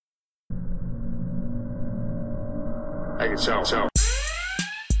Make it so.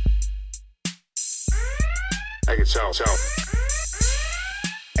 Make it so.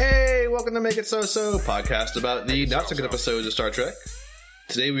 Hey, welcome to Make It So-So, podcast about the not-so-good episodes of Star Trek.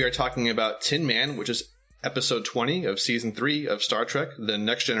 Today we are talking about Tin Man, which is episode 20 of season 3 of Star Trek, The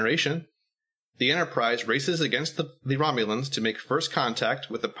Next Generation. The Enterprise races against the Romulans to make first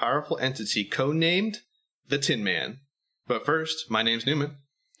contact with a powerful entity codenamed the Tin Man. But first, my name's Newman.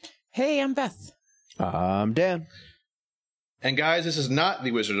 Hey, I'm Beth. I'm Dan. And guys, this is not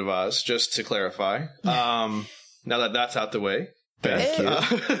The Wizard of Oz, just to clarify. Now that that's out the way. Thank you.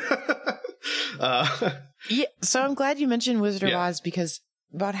 Yeah, so I'm glad you mentioned Wizard of Oz because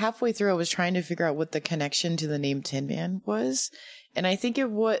about halfway through I was trying to figure out what the connection to the name Tin Man was. And I think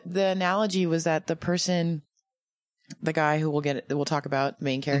what the analogy was that the person, the guy who we'll talk about,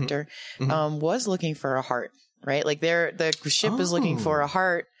 main character, was looking for a heart, right? Like the ship is looking for a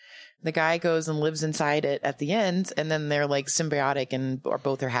heart. The guy goes and lives inside it at the end, and then they're like symbiotic or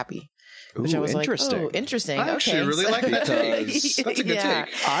both are happy. Which I was interesting. Like, oh, interesting. I actually really like that take. That's a good take.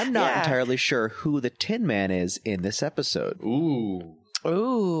 I'm not entirely sure who the Tin Man is in this episode.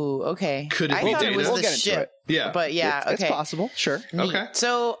 Ooh, okay. Could it I be thought Data? it was We'll the get into ship. it. Yeah. But yeah, It's possible. Sure. Neat. Okay.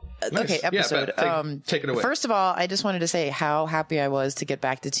 So, Nice. okay, episode. Yeah, take it away. First of all, I just wanted to say how happy I was to get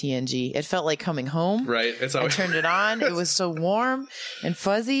back to TNG. It felt like coming home. Right. It's always... I turned it on. It was so warm and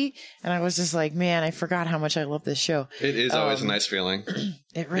fuzzy. And I was just like, man, I forgot how much I love this show. It is always a nice feeling.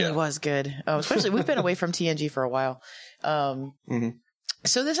 It really was good. Especially, we've been away from TNG for a while.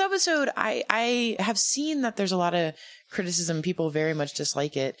 So this episode, I have seen that there's a lot of criticism. People very much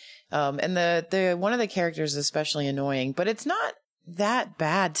dislike it. And the one of the characters is especially annoying, but it's not that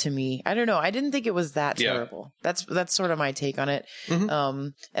bad to me. I don't know. I didn't think it was that terrible. That's sort of my take on it.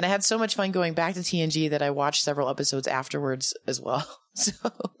 And I had so much fun going back to TNG that I watched several episodes afterwards as well. So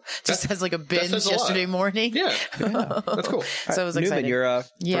just as like a binge yesterday morning. Yeah. That's cool. So it was exciting. Newman,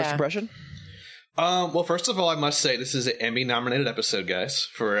 your first impression? Well, first of all, I must say this is an Emmy-nominated episode, guys.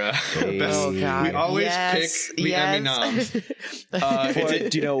 For best, Oh, God. we always pick the Emmy noms. Do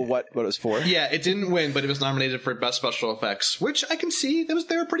you know what it was for? Yeah, it didn't win, but it was nominated for best special effects, which I can see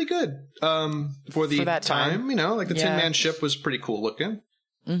they were pretty good for that time. You know, like the Tin Man ship was pretty cool looking.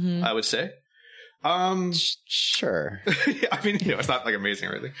 I would say. Sure. I mean, it's not like amazing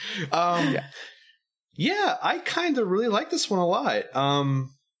or anything. Yeah, I kind of really like this one a lot.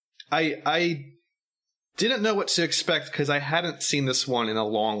 I didn't know what to expect because I hadn't seen this one in a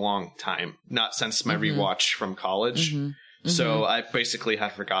long time, not since my rewatch from college. So I basically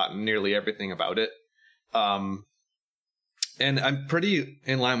had forgotten nearly everything about it. And I'm pretty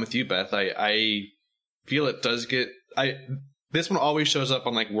in line with you, Beth. I feel it does get... This one always shows up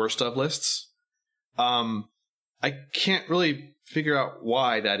on like worst of lists. I can't really figure out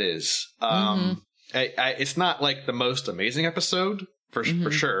why that is. It's not like the most amazing episode for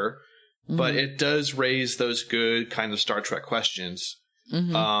sure, but it does raise those good kind of Star Trek questions.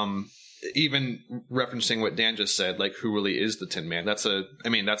 Even referencing what Dan just said, like who really is the Tin Man? That's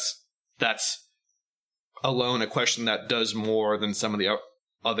alone a question that does more than some of the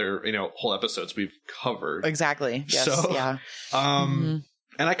other, whole episodes we've covered. Exactly. Yes. So, yeah.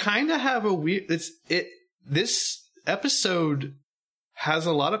 And I kind of have a weird. This episode has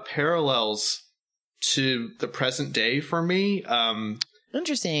a lot of parallels to the present day for me.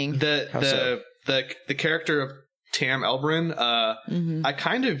 Interesting. The character of Tam Elbrin. I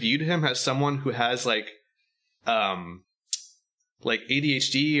kind of viewed him as someone who has like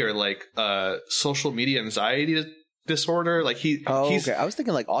ADHD or like social media anxiety disorder. Like he's okay. I was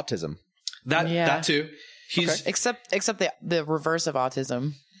thinking like autism. That too. He's except the reverse of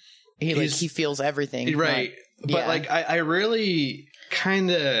autism. He feels everything. Right. But like I really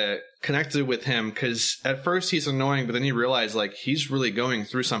kind of connected with him because at first he's annoying, but then you realize like he's really going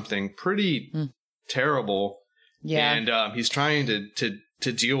through something pretty terrible. Yeah. And he's trying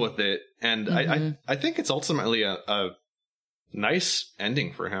to deal with it. And I think it's ultimately a nice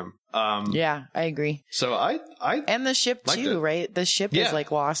ending for him. Yeah, I agree. So I and the ship too, right? The ship is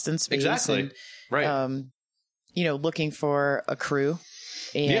like lost in space. Exactly. And, right. Looking for a crew.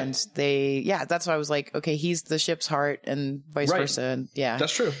 And that's why I was like, okay, he's the ship's heart and vice versa. And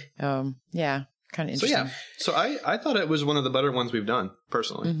that's true. Kind of interesting. So I thought it was one of the better ones we've done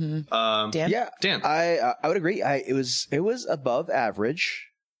personally. Dan? Yeah, Dan. I would agree. It was above average,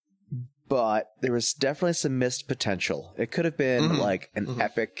 but there was definitely some missed potential. It could have been like an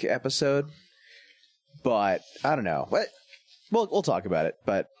epic episode, but I don't know. We'll talk about it,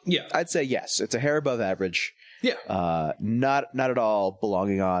 but I'd say yes, it's a hair above average. Yeah. Not at all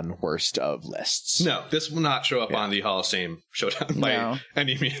belonging on worst of lists. No, this will not show up on the Hall of Fame showdown by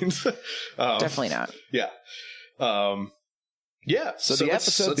any means. Definitely not. Yeah. Yeah. So the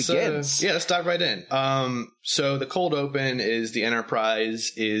episode begins. Let's dive right in. So the cold open is the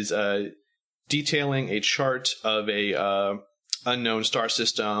Enterprise is detailing a chart of a unknown star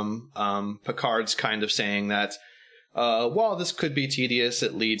system. Picard's kind of saying that while this could be tedious,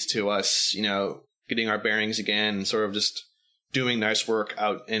 it leads to us, getting our bearings again and sort of just doing nice work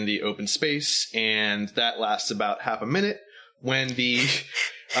out in the open space. And that lasts about half a minute when the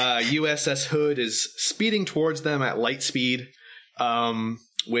USS Hood is speeding towards them at light speed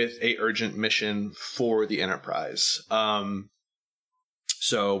with a urgent mission for the Enterprise.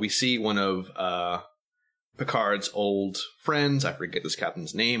 So we see one of Picard's old friends. I forget this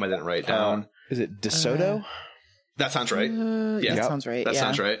captain's name. I didn't write it down. Is it DeSoto? That sounds right. Yeah, that sounds right. That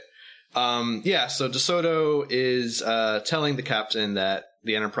sounds right. So DeSoto is telling the captain that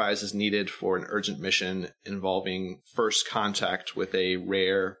the Enterprise is needed for an urgent mission involving first contact with a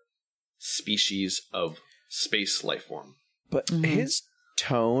rare species of space life form. But his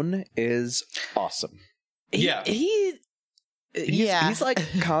tone is awesome. He's like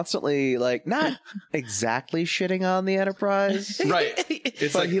constantly like not exactly shitting on the Enterprise, right?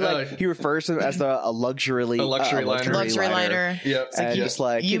 It's but he refers to them as a luxury liner. Yep. It's like just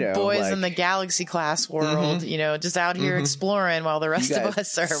like you boys in the Galaxy class world, just out here exploring while the rest of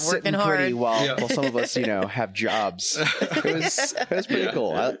us are working hard. While some of us, have jobs. It was pretty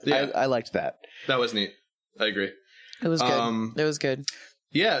cool. I liked that. That was neat. I agree. It was good. It was good.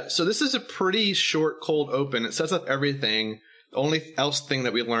 Yeah. So this is a pretty short cold open. It sets up everything. The only else thing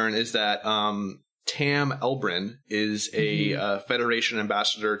that we learn is that Tam Elbrin is a Federation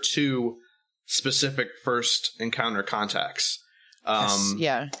ambassador to specific first encounter contacts.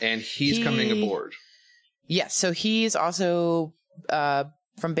 And he's coming aboard. Yes, so he's also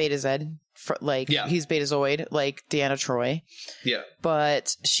from Beta Z. He's Betazoid, like Deanna Troi. Yeah.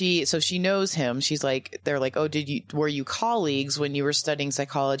 But she knows him. She's like, they're like, oh, were you colleagues when you were studying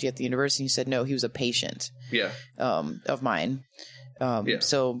psychology at the university? And you said, no, he was a patient. Yeah. Of mine.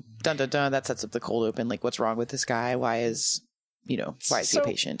 So dun dun dun, that sets up the cold open. Like, what's wrong with this guy? Why is he a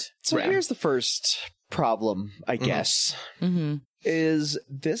patient? So here's the first problem, I guess, is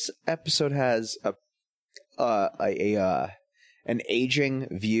this episode has an aging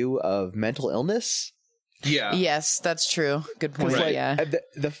view of mental illness. Yeah. Yes, that's true. Good point. Right. Yeah.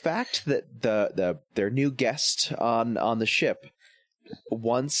 The fact that their new guest on the ship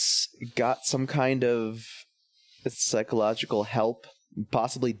once got some kind of psychological help,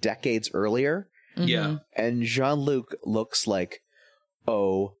 possibly decades earlier. Yeah. And Jean-Luc looks like,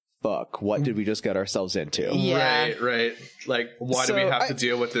 oh, fuck, what did we just get ourselves into? Yeah. Right. Like, why do we have to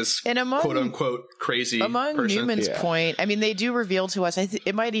deal with this quote-unquote crazy person? Newman's point, I mean, they do reveal to us,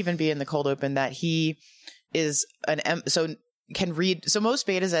 it might even be in the cold open, that he is can read. So most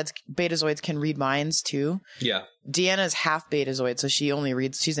Betazoids can read minds too. Yeah. Deanna's half Betazoid, so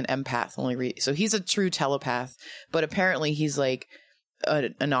she's an empath. So he's a true telepath, but apparently he's like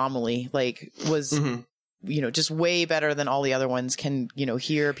an anomaly, just way better than all the other ones, can,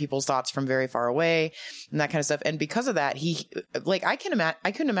 hear people's thoughts from very far away and that kind of stuff. And because of that, I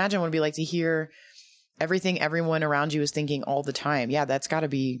couldn't imagine what it'd be like to hear everything everyone around you is thinking all the time. Yeah, that's gotta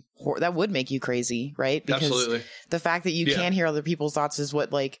be, that would make you crazy, right? Because absolutely. The fact that you can't hear other people's thoughts is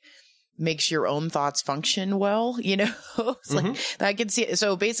what makes your own thoughts function well, It's like, I can see it.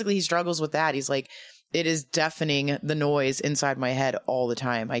 So basically he struggles with that. He's like, it is deafening the noise inside my head all the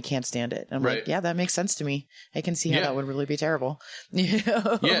time. I can't stand it. And I'm like, yeah, that makes sense to me. I can see how that would really be terrible.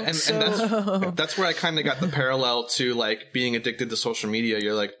 Yeah, and that's where I kind of got the parallel to being addicted to social media.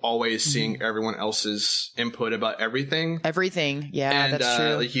 You're always seeing everyone else's input about everything. Yeah, and, that's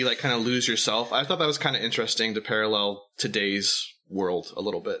true. You kind of lose yourself. I thought that was kind of interesting to parallel today's world a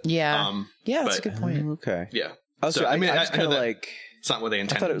little bit. Yeah, that's a good point. Okay. Yeah. Also, I just kind of it's not what they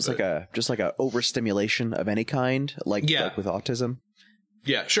intended. I thought it was just a overstimulation of any kind, like with autism.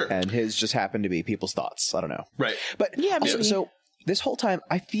 Yeah, sure. And his just happened to be people's thoughts. I don't know. Right. But so this whole time,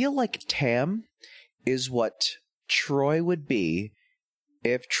 I feel like Tam is what Troi would be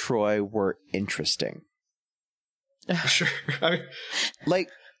if Troi were interesting. Sure. I mean,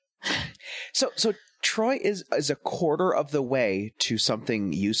 so Troi is a quarter of the way to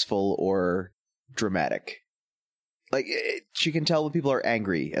something useful or dramatic. She can tell when people are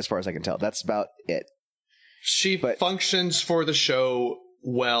angry, as far as I can tell. That's about it. She functions for the show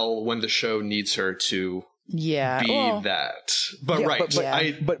well when the show needs her to be that. But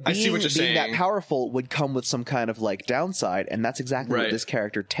I see what you're saying. Being that powerful would come with some kind of downside, and that's exactly what this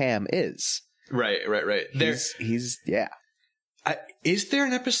character Tam is. Right. He's is there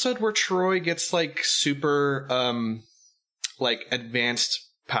an episode where Troi gets super advanced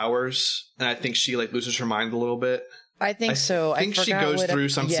powers, and I think she like loses her mind a little bit. I think so. I think she goes through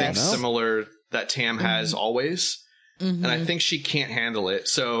something similar that Tam has always, and I think she can't handle it.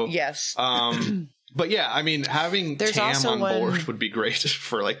 So yes. But yeah, I mean, having Tam on board would be great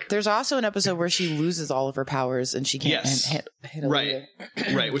for like. There's also an episode where she loses all of her powers and she can't handle right,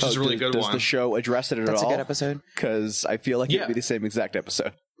 right, which is a really good one. Does the show address it at all? That's a good episode. Because I feel like it'd be the same exact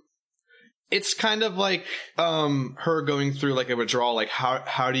episode. It's kind of like her going through like a withdrawal. Like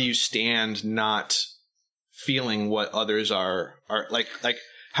how do you stand not feeling what others are like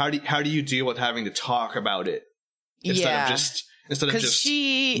how do you deal with having to talk about it instead of just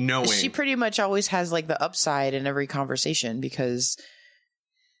knowing? She pretty much always has like the upside in every conversation, because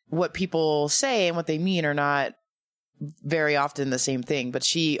what people say and what they mean are not very often the same thing, but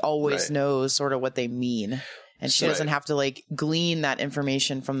she always knows sort of what they mean, and she doesn't have to like glean that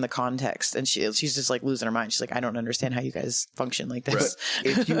information from the context, and she's just like losing her mind. She's like, I don't understand how you guys function like this.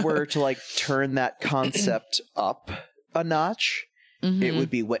 But if you were to like turn that concept up a notch, it would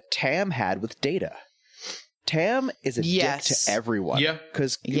be what Tam had with Data. Tam is a dick to everyone. Yeah.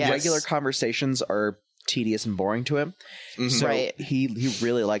 Because regular conversations are tedious and boring to him. So he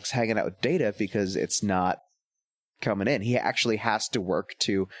really likes hanging out with Data because it's not coming in. He actually has to work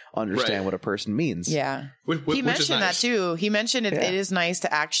to understand what a person means. Yeah. He mentioned that too. He mentioned it is nice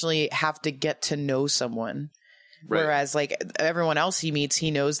to actually have to get to know someone. Right. Whereas like everyone else he meets, he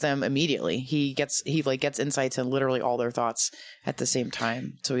knows them immediately. He gets insights and literally all their thoughts at the same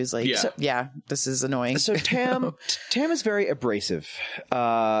time. So he's like, this is annoying. So Tam is very abrasive,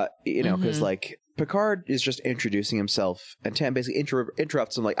 because like Picard is just introducing himself, and Tam basically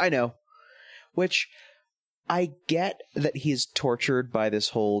interrupts him like, I know, which I get that he's tortured by this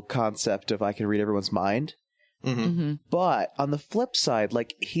whole concept of I can read everyone's mind. But on the flip side,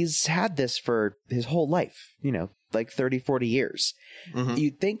 like he's had this for his whole life, like 30, 40 years.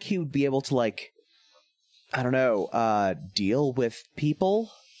 You'd think he would be able to like, I don't know, deal with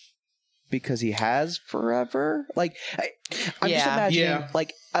people because he has forever. Like I'm just imagining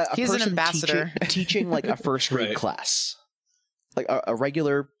like a he's person an ambassador teaching like a first grade class, like a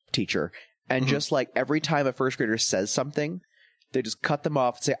regular teacher. And just like every time a first grader says something, they just cut them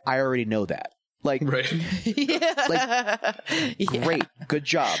off and say, I already know that. Like, great, good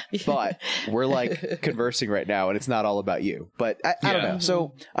job. But we're like conversing right now, and it's not all about you. But I don't know.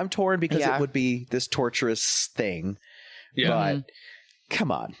 So I'm torn because it would be this torturous thing. Yeah. But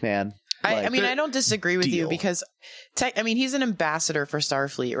come on, man. I mean, I don't disagree with you because, he's an ambassador for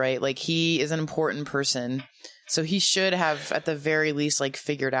Starfleet, right? Like, he is an important person. So he should have, at the very least, like,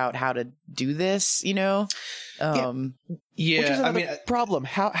 figured out how to do this, Which is another problem.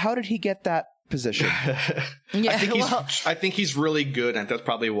 How did he get that position? I think he's really good, and that's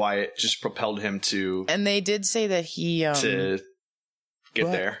probably why it just propelled him to. And they did say that he to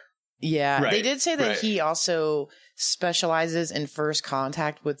get there. Yeah, they did say that he also specializes in first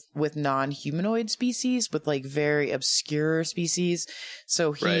contact with non-humanoid species, with like very obscure species.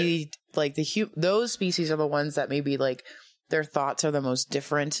 So he like those species are the ones that maybe like their thoughts are the most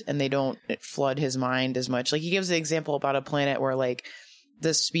different, and they don't flood his mind as much. Like he gives the example about a planet where like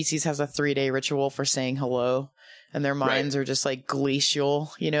this species has a 3-day ritual for saying hello, and their minds are just like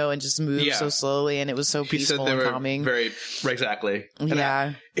glacial, and just move so slowly, and it was so peaceful and calming. Exactly.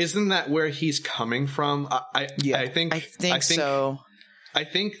 And isn't that where he's coming from? I think so. I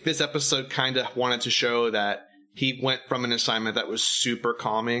think this episode kind of wanted to show that he went from an assignment that was super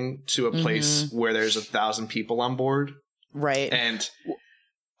calming to a place where there's 1,000 people on board. Right. And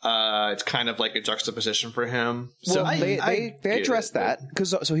it's kind of like a juxtaposition for him. So they addressed that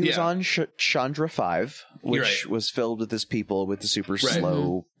because he was on Chandra 5, which was filled with his people with the super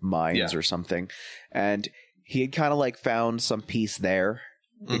slow minds or something, and he had kind of like found some peace there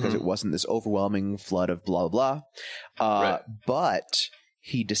because it wasn't this overwhelming flood of blah blah. But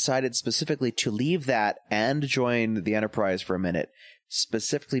he decided specifically to leave that and join the Enterprise for a minute,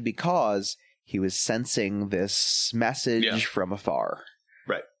 specifically because he was sensing this message from afar.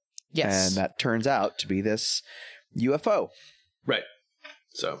 Right. Yes. And that turns out to be this UFO. Right.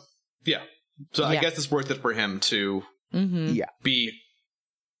 So, I guess it's worth it for him to be,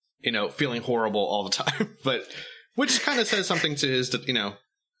 feeling horrible all the time. But, which kind of says something to his,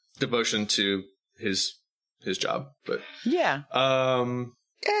 devotion to his job. But, yeah.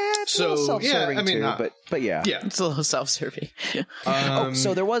 It's a little self-serving too, but yeah. It's a little self-serving.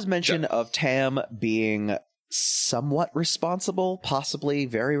 So there was mention of Tam being somewhat responsible, possibly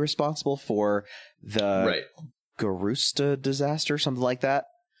very responsible for the Garusta disaster, something like that.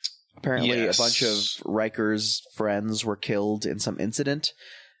 Apparently a bunch of Riker's friends were killed in some incident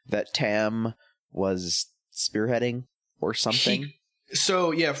that Tam was spearheading or something.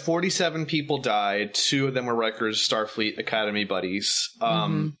 So yeah, 47 people died. 2 of them were Riker's Starfleet Academy buddies.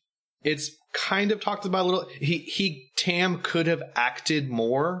 It's kind of talked about a little. Tam could have acted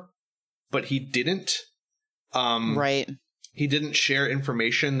more, but he didn't. Right. He didn't share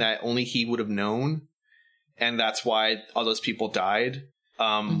information that only he would have known, and that's why all those people died.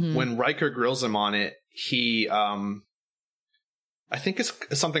 When Riker grills him on it, he, I think it's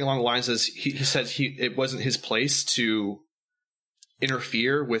something along the lines as he said it wasn't his place to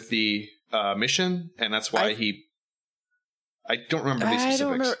interfere with the mission, and that's why I don't remember these specifics. I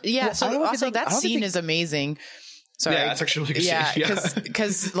don't remember. Yeah, Well, so also that scene is amazing. Sorry. Yeah, that's actually really good scene. Yeah,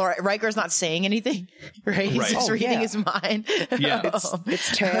 because Riker's not saying anything, right? He's just reading his mind. Yeah.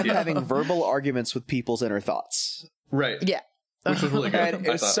 It's Tam having verbal arguments with people's inner thoughts. Right. Yeah. Which was really good. And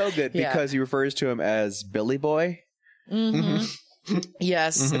it was so good because he refers to him as Billy Boy.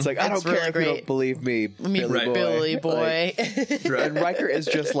 Yes. It's like, I don't care if you don't believe me, Billy Boy. Billy Boy. And Riker is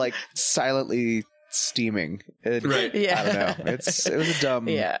just like silently steaming. Right. Yeah. I don't know. It was a dumb,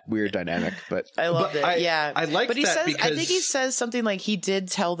 weird dynamic, but I loved it. I like but he that says, because I think he says something like he did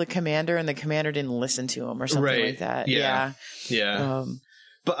tell the commander and the commander didn't listen to him or something like that. Yeah. Yeah.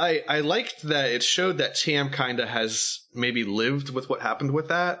 But I liked that it showed that Tam kind of has maybe lived with what happened with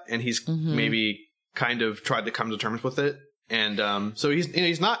that, and he's maybe kind of tried to come to terms with it. And so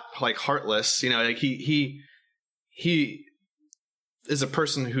he's not like heartless, like he is a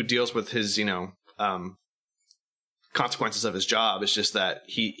person who deals with his, consequences of his job. It's just that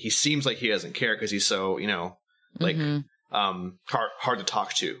he seems like he doesn't care because he's so, hard to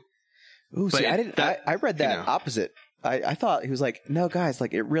talk to. Ooh, see, I read that opposite. I thought he was like, no, guys,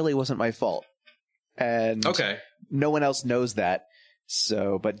 like it really wasn't my fault. And no one else knows that.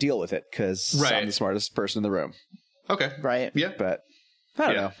 So, but deal with it because I'm the smartest person in the room. Okay. Right. Yeah. But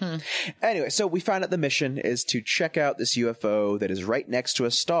I don't know. Anyway, so we find out the mission is to check out this UFO that is right next to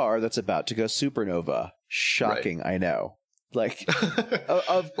a star that's about to go supernova. Shocking, I know. Like,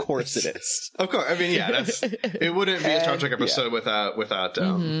 of course it is. Of course. I mean, it wouldn't be a Star Trek episode without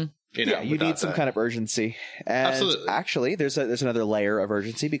you need some kind of urgency. And absolutely. Actually, there's another layer of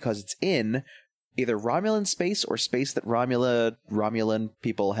urgency because it's in either Romulan space or space that Romulan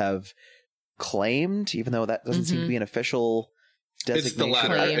people have claimed, even though that doesn't seem to be an official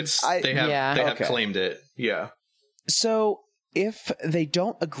designation. It's the latter. They have claimed it. Yeah. So if they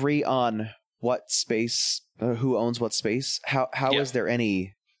don't agree on what space, who owns what space, how is there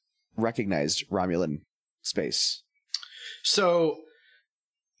any recognized Romulan space? So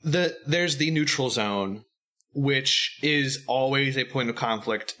there's the neutral zone, which is always a point of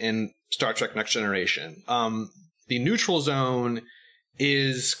conflict in Star Trek Next Generation. The neutral zone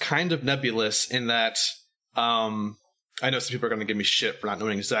is kind of nebulous in that I know some people are going to give me shit for not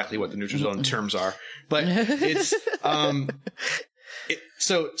knowing exactly what the neutral zone terms are, but it's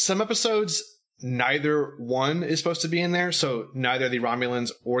so some episodes neither one is supposed to be in there, so neither the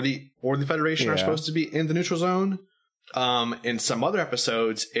Romulans or the Federation are supposed to be in the neutral zone. In some other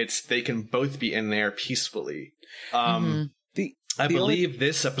episodes, they can both be in there peacefully. I believe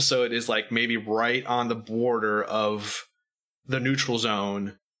this episode is like maybe right on the border of the neutral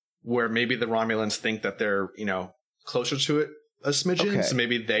zone, where maybe the Romulans think that they're closer to it a smidgen, so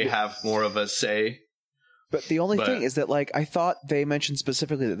maybe they have more of a say. But the only thing is that, like, I thought they mentioned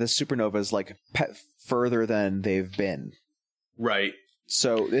specifically that this supernova is like further than they've been. Right.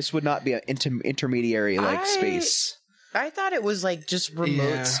 So this would not be an intermediary space. I thought it was like just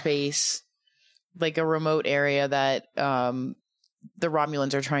remote space, like a remote area that the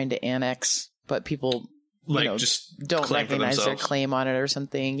Romulans are trying to annex, but people just don't recognize their claim on it or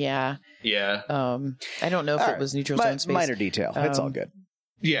something. Yeah. Yeah. I don't know if it was neutral zone space. Minor detail. It's all good.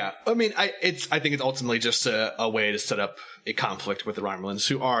 Yeah. I mean, I think it's ultimately just a way to set up a conflict with the Romulans,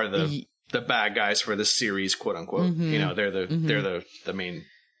 who are the bad guys for this series, quote unquote. They're the main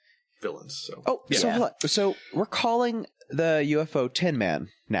villains. So so we're calling the UFO Tin Man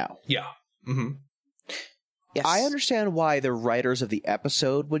now. Yeah. Mm-hmm. Yes. I understand why the writers of the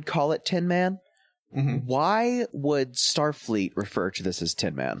episode would call it Tin Man. Mm-hmm. Why would Starfleet refer to this as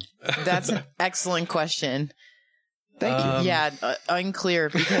Tin Man? That's an excellent question. Thank you. Yeah, unclear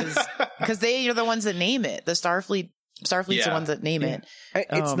because they are the ones that name it. The Starfleet's the ones that name it.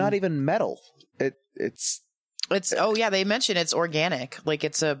 It's not even metal. It's they mention it's organic. Like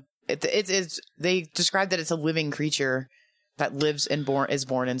it's they describe that it's a living creature that lives and is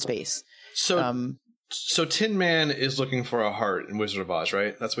born in space. So Tin Man is looking for a heart in Wizard of Oz,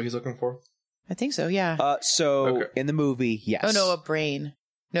 right? That's what he's looking for? I think so, yeah. In the movie, yes. Oh, no, a brain.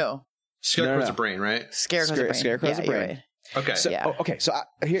 No. Scarecrow's a brain, right? Scarecrow's a brain. Scarecrow's a brain. Right. Okay. So,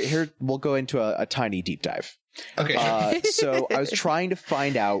 here we'll go into a tiny deep dive. Okay. So I was trying to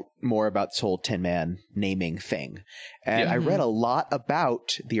find out more about this whole Tin Man naming thing. And I read a lot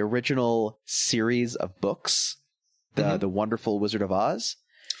about the original series of books, the Wonderful Wizard of Oz.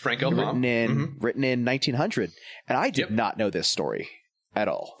 Frank L. Baum. Written in 1900. And I did not know this story at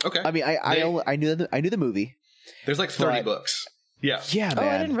all. Okay. I mean, I knew the movie. There's like 30 books. Yeah. Yeah, man.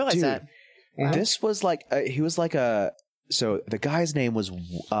 I didn't realize that. This was like, he was like so the guy's name was,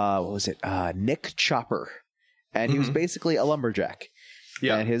 what was it? Nick Chopper. And he was basically a lumberjack.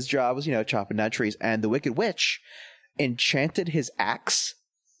 Yeah. And his job was, chopping down trees. And the Wicked Witch enchanted his axe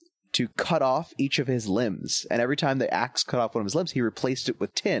to cut off each of his limbs. And every time the axe cut off one of his limbs, he replaced it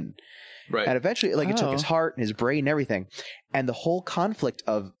with tin. Right. And eventually, it took his heart and his brain and everything. And the whole conflict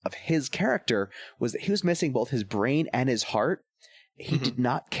of his character was that he was missing both his brain and his heart. He did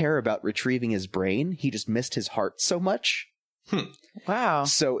not care about retrieving his brain. He just missed his heart so much. Wow.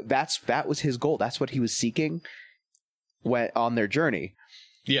 So that was his goal. That's what he was seeking on their journey.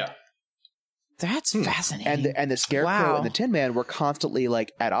 Yeah. That's fascinating. And the Scarecrow and the Tin Man were constantly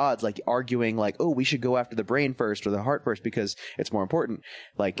like at odds, like arguing, like, oh, we should go after the brain first or the heart first because it's more important.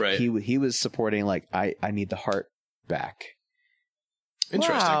 Like he was supporting, like, I need the heart back.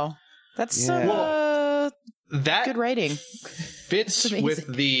 Interesting. Wow. That's that good writing. Fits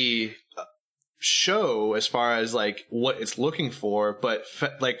with the show as far as like what it's looking for, but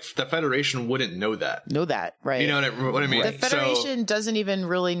like the Federation wouldn't know that. Right? You know what I mean? The Federation doesn't even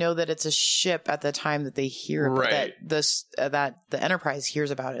really know that it's a ship at the time that they hear about that the Enterprise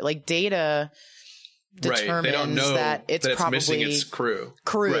hears about it. Like Data determines They don't know that it's probably missing its crew.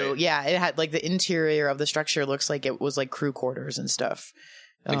 Right. Yeah, it had like the interior of the structure looks like it was like crew quarters and stuff.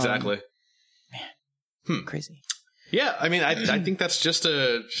 Exactly. Crazy. Yeah, I mean, I think that's just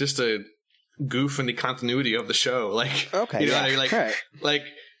a goof in the continuity of the show. Like, okay, you know, right. like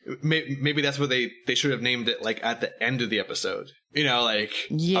maybe that's what they should have named it. Like at the end of the episode, you know, like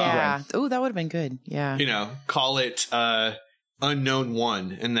oh, that would have been good. Yeah, you know, call it Unknown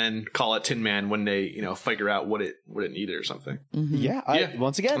One, and then call it Tin Man when they figure out what it needed or something. Yeah,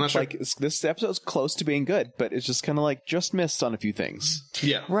 once again, like sure. this episode's close to being good, but it's just kind of like just missed on a few things.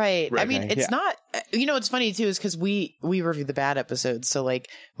 Yeah, right. I mean, it's not. It's funny too, is because we review the bad episodes. So like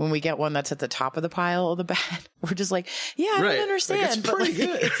when we get one that's at the top of the pile of the bad, we're just like, I don't understand. Like, it's pretty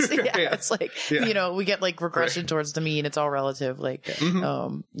good. It's like we get like regression towards the mean. It's all relative. Like,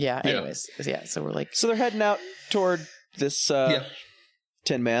 Anyways, So we're like, so they're heading out toward this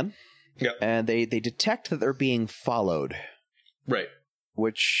Tin Man. Yeah. And they detect that they're being followed. Right.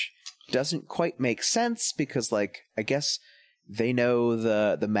 Which doesn't quite make sense because, like, I guess they know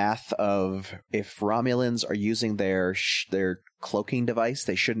the math of if Romulans are using their cloaking device,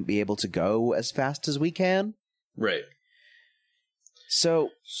 they shouldn't be able to go as fast as we can. Right. So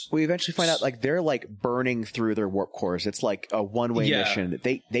we eventually find out, like, they're like burning through their warp cores. It's like a one-way mission.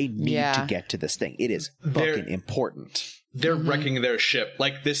 They need to get to this thing. It is fucking important. They're wrecking their ship.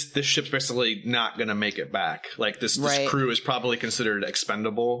 Like this ship's basically not going to make it back. Like this crew is probably considered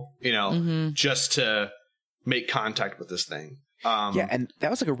expendable, just to make contact with this thing. And that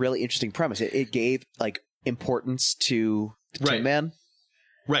was like a really interesting premise. It gave like importance to the Tin Man.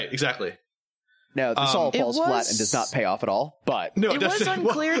 Right, exactly. Now, this all falls flat and does not pay off at all, but... No, it was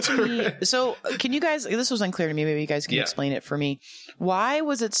unclear to me. So, can you guys... This was unclear to me. Maybe you guys can explain it for me. Why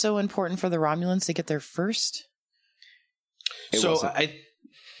was it so important for the Romulans to get there first?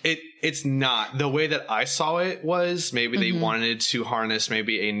 It's not. The way that I saw it was maybe they wanted to harness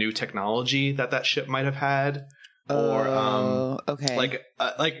maybe a new technology that ship might have had. Or, okay. Like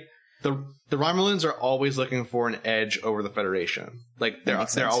the Romulans are always looking for an edge over the Federation. Like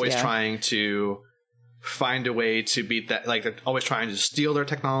they're always trying to find a way to beat that. Like they're always trying to steal their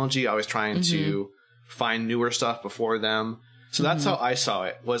technology, always trying to find newer stuff before them. So that's how I saw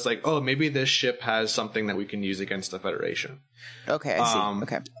it. Was like, oh, maybe this ship has something that we can use against the Federation. Okay, I see.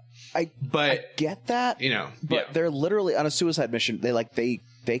 Okay, I get that. But they're literally on a suicide mission.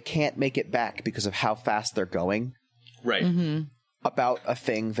 They can't make it back because of how fast they're going. Right. About a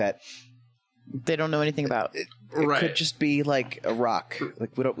thing that they don't know anything about. It could just be like a rock.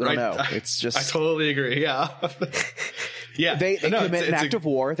 Like we don't know. It's just. I totally agree. Yeah. Yeah. They commit an act of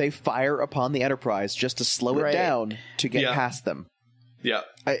war. They fire upon the Enterprise just to slow it down to get past them. Yeah.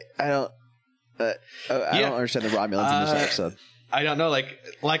 I don't understand the Romulans in this episode. I don't know.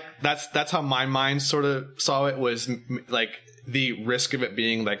 Like that's how my mind sort of saw it, was like the risk of it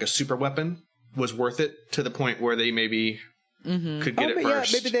being like a super weapon was worth it to the point where they maybe could get it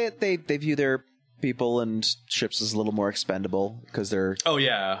first. Yeah, maybe they view their people and ships as a little more expendable because they're. Oh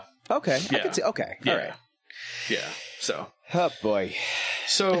yeah. Okay. Yeah. I can see. Okay. Yeah. All right. Yeah. So. Oh boy.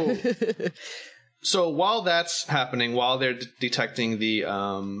 So. So while that's happening, while they're detecting the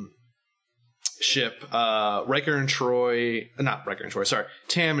ship, Riker and Troy, not Riker and Troy, sorry,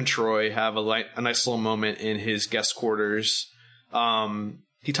 Tam and Troy have a nice little moment in his guest quarters.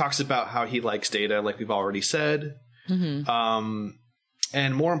 He talks about how he likes Data, like we've already said. Mm-hmm.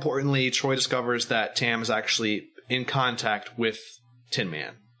 And more importantly, Troy discovers that Tam is actually in contact with Tin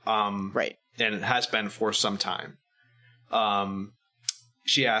Man. Right. And it has been for some time.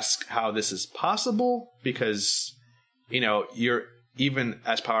 She asks how this is possible because, you're even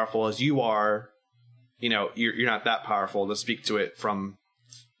as powerful as you are, you're not that powerful to speak to it from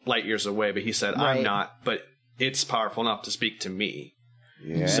light years away. But he said, right. I'm not, but it's powerful enough to speak to me.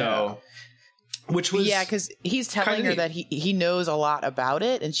 Yeah. So, which was because he's telling her that he knows a lot about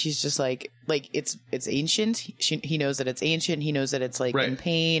it, and she's just like it's ancient. He knows that it's ancient. He knows that it's like in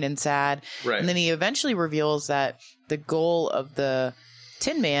pain and sad. Right. And then he eventually reveals that the goal of the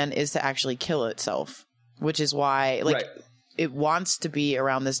Tin Man is to actually kill itself, which is why it wants to be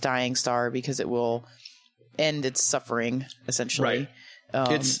around this dying star because it will end its suffering essentially.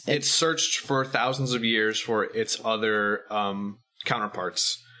 Right. It's searched for thousands of years for its other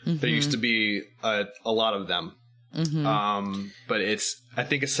counterparts. Mm-hmm. There used to be a lot of them. Mm-hmm. But I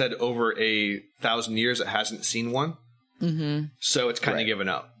think it said over 1,000 years it hasn't seen one. Mm-hmm. So it's kind of given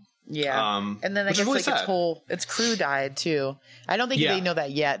up. Yeah. And then I guess really its crew died too. I don't think they know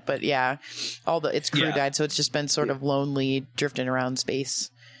that yet, but its crew died, so it's just been sort of lonely drifting around space.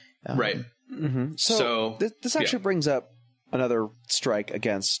 Right. Mm-hmm. So this actually brings up another strike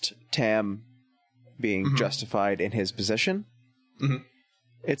against Tam being justified in his position. Mm-hmm.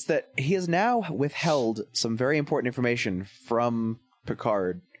 It's that he has now withheld some very important information from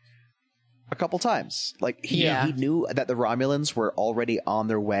Picard a couple times. Like, he knew that the Romulans were already on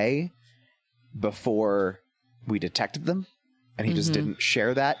their way before we detected them, and he just didn't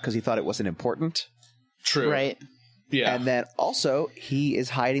share that because he thought it wasn't important. True. Right. Yeah. And then also, he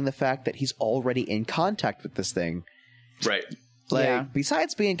is hiding the fact that he's already in contact with this thing. Right. Like,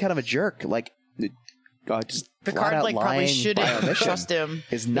 besides being kind of a jerk, like, just Picard probably shouldn't trust him.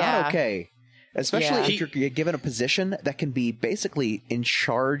 Is not okay. Especially if you're given a position that can be basically in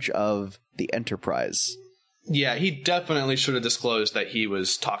charge of the Enterprise. Yeah, he definitely should have disclosed that he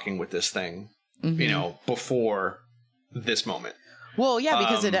was talking with this thing, before this moment. Well, yeah,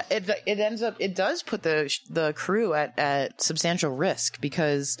 because it does put the crew at substantial risk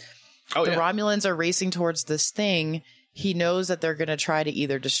because the Romulans are racing towards this thing. He knows that they're going to try to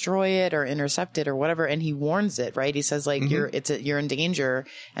either destroy it or intercept it or whatever, and he warns it, right? He says, like, you're in danger,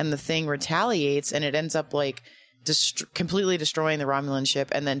 and the thing retaliates, and it ends up, like, completely destroying the Romulan ship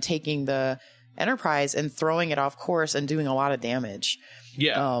and then taking the Enterprise and throwing it off course and doing a lot of damage.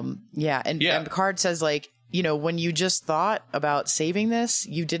 Yeah. And Picard says, like, when you just thought about saving this,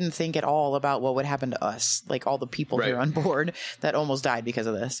 you didn't think at all about what would happen to us, like all the people here on board that almost died because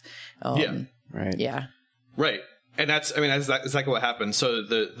of this. Right. Yeah. Right. And that's exactly what happened. So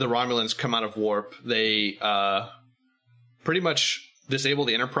the Romulans come out of warp. They pretty much disable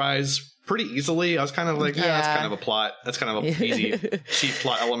the Enterprise pretty easily. I was kind of like, that's kind of a plot. That's kind of a easy, cheap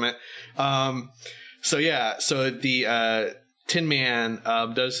plot element. So the Tin Man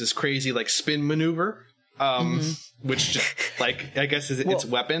does this crazy like spin maneuver, which just like I guess is its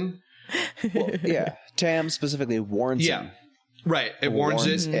weapon. Well, yeah. Tam specifically warns him. Right. It warns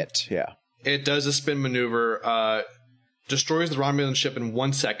it. Yeah. It does a spin maneuver, destroys the Romulan ship in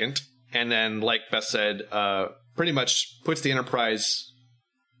 1 second, and then, like Beth said, pretty much puts the Enterprise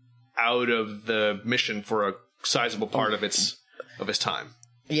out of the mission for a sizable part of its time.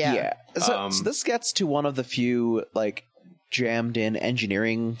 Yeah. So this gets to one of the few like jammed in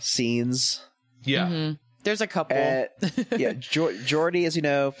engineering scenes. Yeah. Mm-hmm. There's a couple. Geordi, as you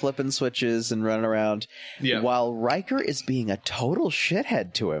know, flipping switches and running around, while Riker is being a total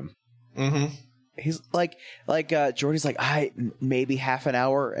shithead to him. Mm-hmm. He's like Geordi's like, maybe half an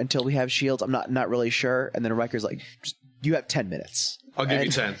hour until we have shields. I'm not really sure. And then Riker's like, you have 10 minutes. I'll give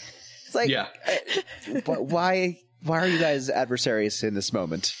you 10. It's like, but why are you guys adversaries in this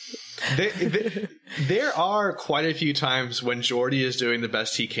moment? There are quite a few times when Geordi is doing the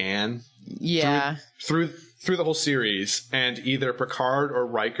best he can. Yeah. Through the whole series, and either Picard or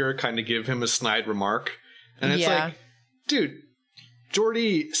Riker kind of give him a snide remark, and it's like, dude,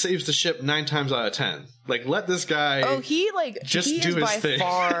 Geordi saves the ship 9 times out of 10. Like, let this guy. Oh, he do his thing.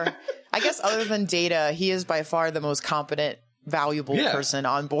 Far, I guess, other than Data, he is by far the most competent, valuable person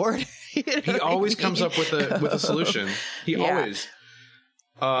on board. He always comes up with a solution. He always.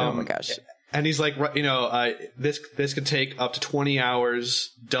 Oh my gosh. And he's like, this could take up to 20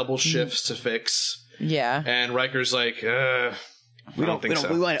 hours, double shifts to fix. Yeah. And Riker's like, We don't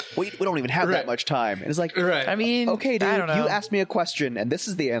even have that much time. And it's like, I mean, okay, dude, I don't know. you asked me a question and this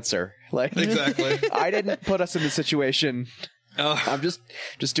is the answer. Like, Exactly. I didn't put us in this situation. I'm just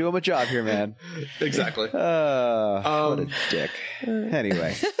doing my job here, man. Exactly. What a dick.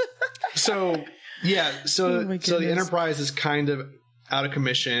 Anyway. So the Enterprise is kind of out of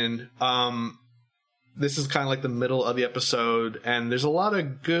commission. This is kind of like the middle of the episode, and there's a lot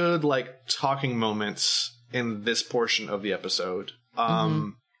of good like talking moments in this portion of the episode.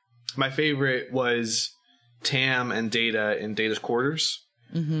 My favorite was Tam and Data in Data's quarters,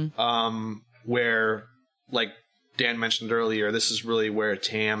 where, like Dan mentioned earlier, this is really where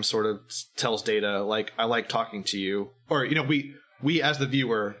Tam sort of tells Data, like, I like talking to you. Or, you know, we as the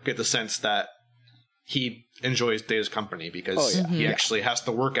viewer get the sense that he enjoys Data's company because he actually has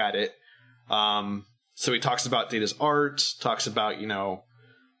to work at it. So he talks about Data's art, talks about, you know,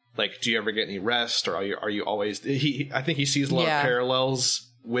 like, do you ever get any rest, or are you always? I think he sees a lot of parallels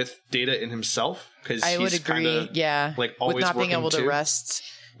with Data in himself, because I would agree. Like always with not being able too. to rest,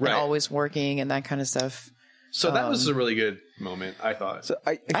 and always working and that kind of stuff. So that was a really good moment, I thought. So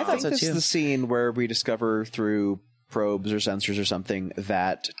I think this is the scene where we discover through probes or sensors or something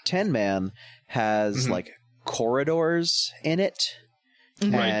that Tin Man has like corridors in it,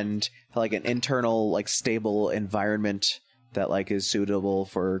 and like an internal, like, stable environment that like is suitable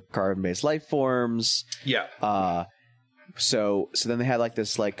for carbon-based life forms. So then they had like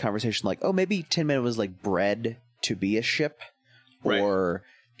this like conversation, like, oh, maybe Tin Man was like bred to be a ship, or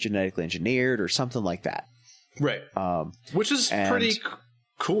genetically engineered, or something like that. Right. Which is pretty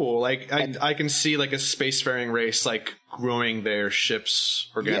cool. Like, I can see like a spacefaring race like growing their ships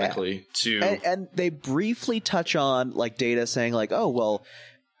organically too. And they briefly touch on like Data saying like, oh, well,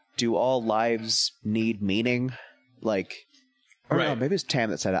 do all lives need meaning? Like, or no, maybe it's Tam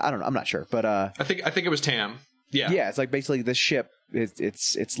that said it. I don't know. I'm not sure. But I think it was Tam. Yeah, it's like basically this ship,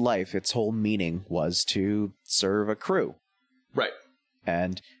 its life, its whole meaning was to serve a crew. Right.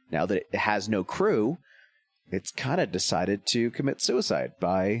 And now that it has no crew, it's kind of decided to commit suicide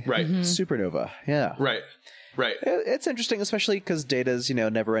by supernova. Yeah. Right. It's interesting, especially because Data's, you know,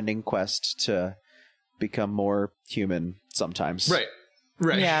 never-ending quest to become more human sometimes. Right.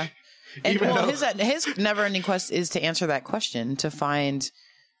 Yeah. And his never-ending quest is to answer that question, to find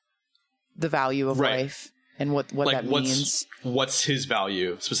the value of life and what like, that means. What's his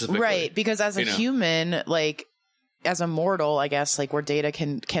value specifically? Right, because as a human, like, as a mortal, I guess, like, where Data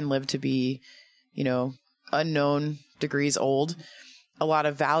can live to be, you know, unknown degrees old, a lot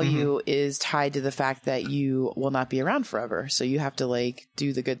of value is tied to the fact that you will not be around forever. So you have to, like,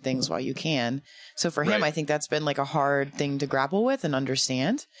 do the good things while you can. So for him, I think that's been like a hard thing to grapple with and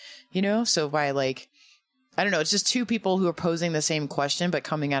understand, you know? So by, like, I don't know, it's just two people who are posing the same question, but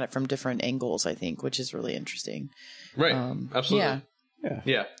coming at it from different angles, I think, which is really interesting. Right. Absolutely.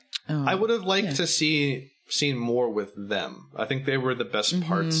 Yeah. I would have liked to seen more with them. I think they were the best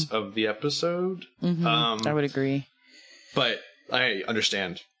parts of the episode. I would agree. But I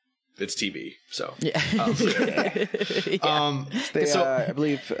understand it's TV, so I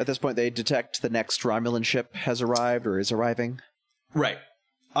believe at this point they detect the next Romulan ship has arrived or is arriving. Right.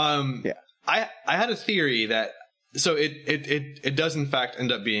 I had a theory that it does in fact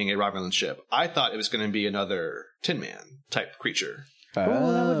end up being a Romulan ship. I thought it was going to be another Tin Man type creature. Oh,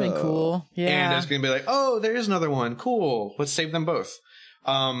 that would have been cool. Yeah. And it's going to be like, oh, there is another one. Cool. Let's save them both.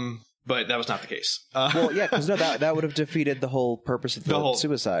 But that was not the case. Well, yeah, because that would have defeated the whole purpose of the whole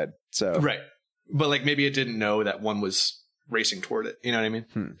suicide. So right. But like maybe it didn't know that one was racing toward it. You know what I mean?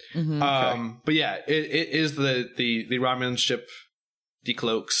 Okay. But yeah, it is the Romulan ship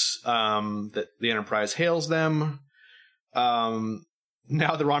decloaks. That the Enterprise hails them.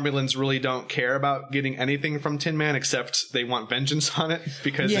 Now the Romulans really don't care about getting anything from Tin Man except they want vengeance on it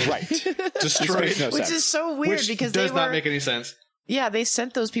because they destroyed no which sense. is so weird which because does they not make any sense. Yeah, they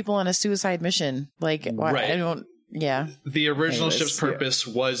sent those people on a suicide mission. Like, I don't. Yeah. The original ship's purpose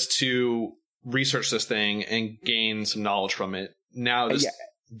was to research this thing and gain some knowledge from it. Now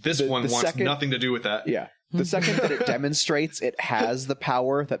this one wants nothing to do with that. Yeah. The second that it demonstrates it has the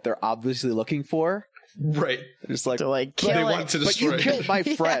power that they're obviously looking for. Right. Just like, to like kill they it. want to destroy but you killed my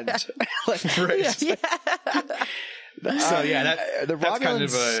friend. Right. So yeah, the Romulans kind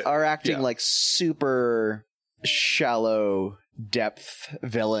of are acting like super shallow depth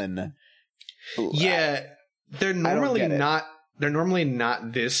villain. Yeah, they're normally not. They're normally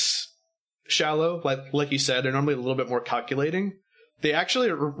not this shallow. Like you said, they're normally a little bit more calculating. They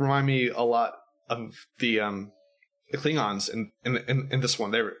actually remind me a lot of the Klingons in this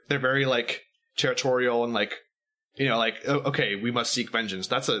one. They're very like territorial and like, you know, like, okay, we must seek vengeance.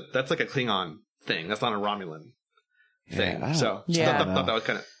 That's like a Klingon thing. That's not a Romulan thing. Yeah, So Yeah. thought that was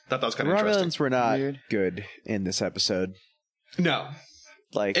kind of The interesting. Romulans were not Weird. good in this episode. No,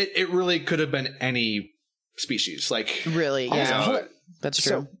 Like, it really could have been any species. Like, Really, yeah, Also, that's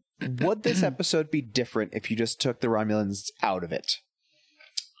true. so would this episode be different if you just took the Romulans out of it?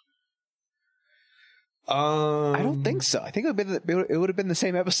 I don't think so. I think it would have been the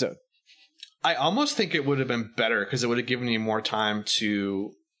same episode. I almost think it would have been better because it would have given you more time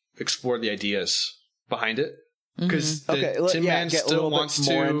to explore the ideas behind it. Because Tin Man get a still little wants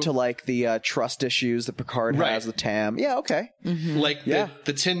bit more to into like the trust issues that Picard Right. has with Tam. Yeah, okay. like Yeah.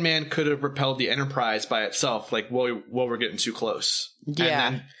 the Tin Man could have repelled the Enterprise by itself. Like, well, we're getting too close. Yeah.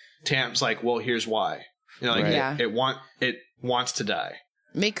 And then Tam's like, well, here's why. You know, like Right. Yeah. it wants to die.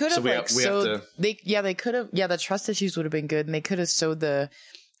 They could have So we like have- we have sowed. to- They could have. Yeah, the trust issues would have been good, and they could have sowed the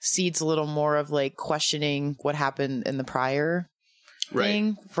seeds a little more of like questioning what happened in the prior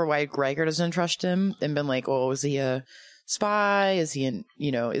thing for why Riker doesn't trust him, and been like, "Oh, is he a spy? Is he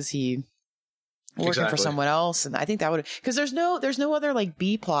is he working Exactly. for someone else?" And I think that would because there's no other like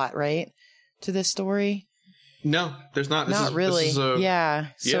B plot right to this story. No, there's not. This Not is, really. This is a, Yeah.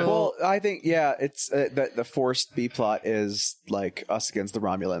 So Well, I think it's that the forced B plot is like us against the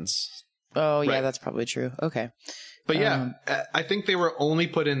Romulans. oh yeah, Right. that's probably true. Okay. But yeah, I think they were only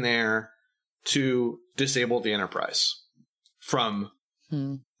put in there to disable the Enterprise from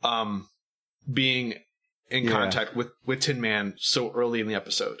being in Yeah. contact with Tin Man so early in the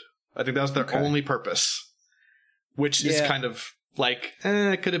episode. I think that was their Okay. only purpose, which is Yeah. kind of like,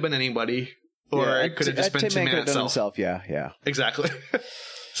 it could have been anybody, or Yeah, it could have just been Tin Man could have done itself. himself. Yeah. Exactly.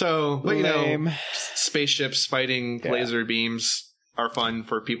 So, but Lame. spaceships fighting Yeah. laser beams are fun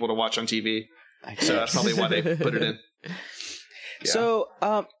for people to watch on TV. I So that's guess. probably why they put it in. Yeah. So,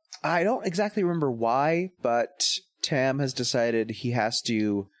 I don't exactly remember why, but Tam has decided he has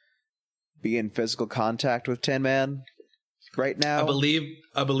to be in physical contact with Tin Man right now.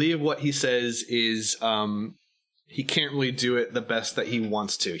 I believe what he says is he can't really do it the best that he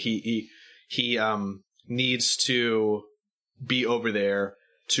wants to. He needs to be over there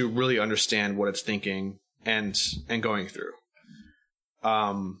to really understand what it's thinking and going through.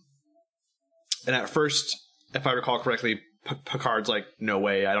 And at first, if I recall correctly, Picard's like, "No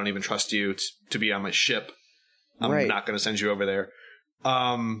way! I don't even trust you to be on my ship. I'm Right. not going to send you over there."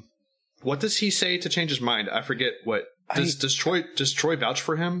 What does he say to change his mind? I forget what. Does Troy vouch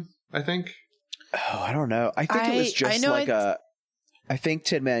for him? I think. Oh, I don't know. I think it was just like I think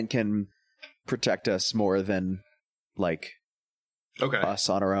Tin Man can protect us more than like Okay. us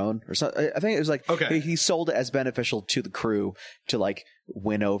on our own or something. I think it was like Okay. he sold it as beneficial to the crew to like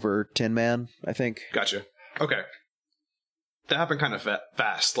win over Tin Man, I think. Gotcha. Okay. That happened kind of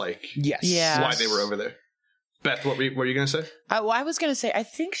fast. Like, Yes. Yeah. why they were over there. Beth, what were you going to say? I was going to say, I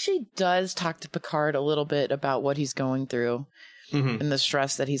think she does talk to Picard a little bit about what he's going through Mm-hmm. and the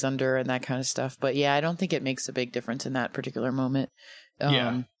stress that he's under and that kind of stuff. But yeah, I don't think it makes a big difference in that particular moment.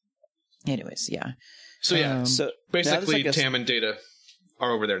 Yeah. Anyways, yeah. So yeah, So basically, now there's like Tam and Data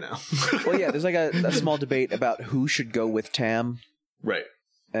are over there now. well, yeah, there's like a small debate about who should go with Tam, Right.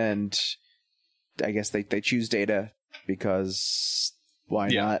 and I guess they choose Data because why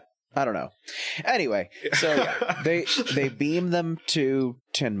Yeah. not? I don't know. Anyway, so yeah, they beam them to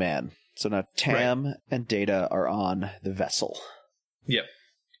Tin Man. So now Tam and Data are on the vessel. Yep.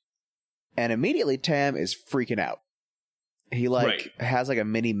 And immediately Tam is freaking out. He has like a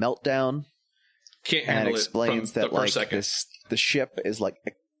mini meltdown Can't and handle explains it from that the like first second. the ship is like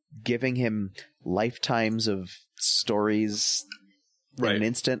giving him lifetimes of stories in Right. an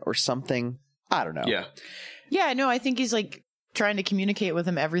instant or something. I don't know. Yeah. Yeah, no, I think he's like trying to communicate with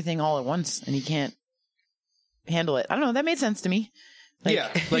him everything all at once and he can't handle it. I don't know. That made sense to me. Like, yeah,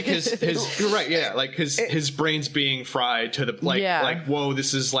 like his you're right, yeah, like his brain's being fried to the like whoa,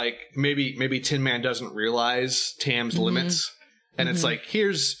 this is like maybe Tin Man doesn't realize Tam's limits, and it's like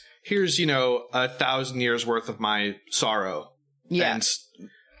here's 1,000 years worth of my sorrow, Yeah.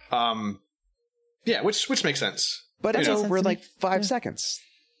 and yeah, which makes sense, But it's makes over sense in to like me. 5 Yeah. seconds.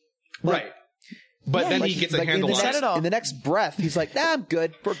 right? But Yeah, then like- he gets a Like handle in the on said it, it all. In the next breath, he's like, "Nah, I'm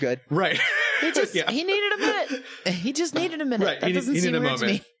good. We're good." right? He just Yeah. he needed a minute. He just needed a minute. Right, That he doesn't needed seem a weird to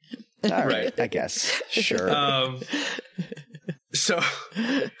me. moment. All Right. I guess. Sure. So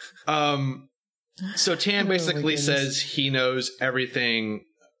Tam basically goodness. says he knows everything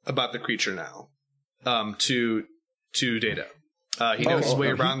about the creature now. To Data, he knows his way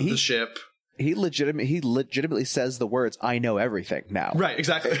around the ship. he legitimately says the words, "I know everything now." Right,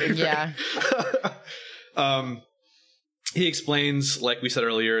 exactly. Yeah. He explains, like we said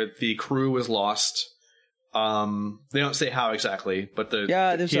earlier, the crew was lost. They don't say how exactly, but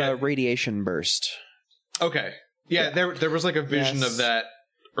Yeah, there's a radiation burst. Okay. Yeah, there was like a vision Yes. of that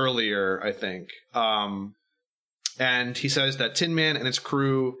earlier, I think. And he says that Tin Man and his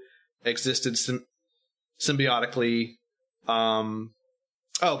crew existed symbiotically.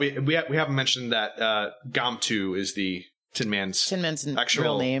 We haven't mentioned that Gamtu is the Tin Man's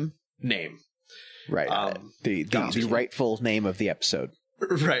actual real name. Right. The rightful name of the episode.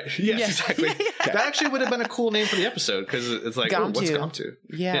 Right. Yes, Yeah. exactly. That actually would have been a cool name for the episode because it's like, oh, what's Gamtu?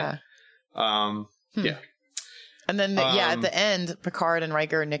 Yeah. Yeah. And then, at the end, Picard and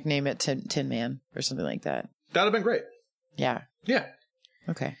Riker nickname it Tin Man or something like that. That'd have been great. Yeah. Yeah.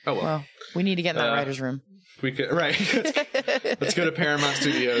 Okay. Oh, well. We need to get in that writer's room. We could, right. Let's go to Paramount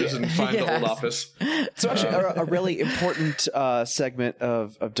Studios and find the old office. So actually, a really important segment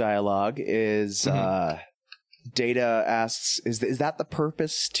of dialogue is Data asks, "Is that the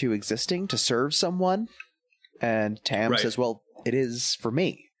purpose to existing, to serve someone?" And Tam says, "Well, it is for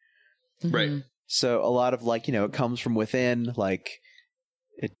me." Right. So a lot of it comes from within. Like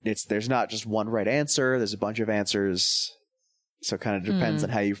it's there's not just one right answer. There's a bunch of answers. So it kind of depends on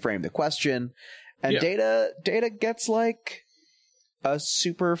how you frame the question. And Data gets like a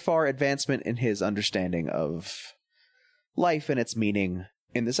super far advancement in his understanding of life and its meaning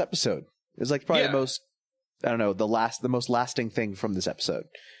in this episode. It's like probably the most, I don't know, the most lasting thing from this episode.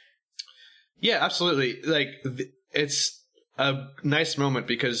 Yeah, absolutely. Like it's a nice moment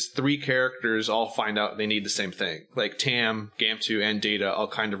because three characters all find out they need the same thing. Like Tam, Gamtu, and Data all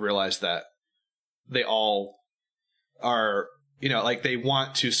kind of realize that they all are, like they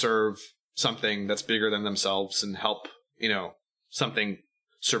want to serve something that's bigger than themselves and help, something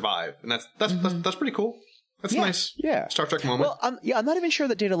survive. And that's pretty cool. That's nice. Yeah. Star Trek moment. Well, I'm not even sure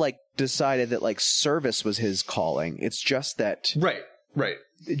that Data decided that service was his calling. It's just that Right.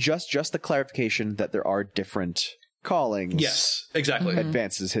 Just the clarification that there are different callings. Yes, exactly.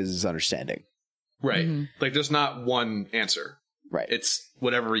 Advances his understanding. Right. Like there's not one answer. Right. It's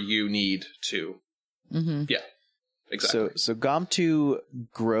whatever you need to. Yeah. Exactly. So Gamtu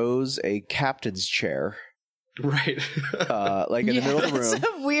grows a captain's chair. Right. In the middle of the room. That's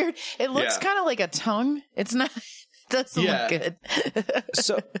weird. It looks kind of like a tongue. It's not. Doesn't look good.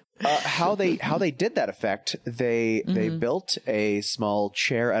 So how they did that effect? They built a small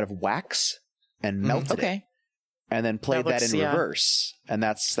chair out of wax and melted it, and then played that in reverse, and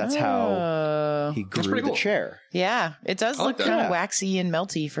that's how he grew the chair. Yeah, it does look kind of waxy and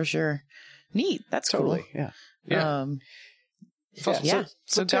melty for sure. Neat. That's totally cool. Yeah.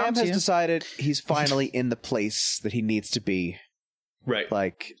 So Tam has decided he's finally in the place that he needs to be. Right.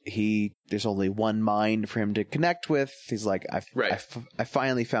 Like there's only one mind for him to connect with. He's like, I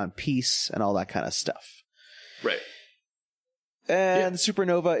finally found peace and all that kind of stuff. Right. And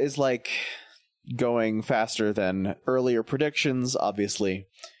Supernova is going faster than earlier predictions, obviously.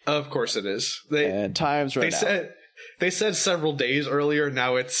 Of course it is. And time's right now. They said several days earlier.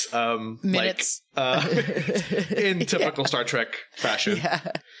 Now it's minutes. In typical Star Trek fashion. Yeah.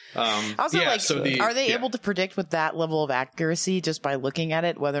 Also, are they able to predict with that level of accuracy just by looking at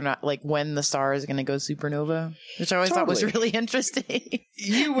it whether or not when the star is going to go supernova? Which I always thought was really interesting.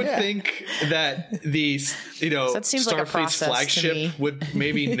 You would think that the that seems Starfleet's flagship would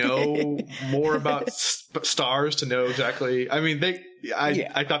maybe know more about stars to know exactly. I mean,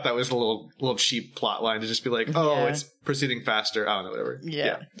 I thought that was a little cheap plot line to just be like, it's proceeding faster. I don't know, whatever.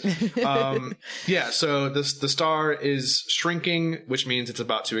 Yeah. So the star is shrinking, which means it's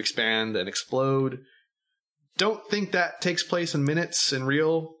about to expand and explode. Don't think that takes place in minutes in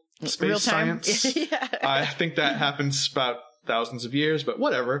real space science. I think that happens about thousands of years, but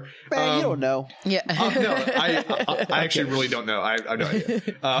whatever. Man, you don't know. Yeah. No, I actually really don't know. I have no idea.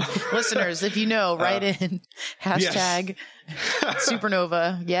 Listeners, if you know, write in hashtag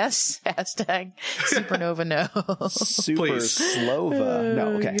supernova. Yes. Hashtag supernova. No. Super Please. Slova.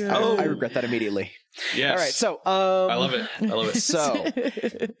 No. Okay. I regret that immediately. Yes. All right. So, I love it. So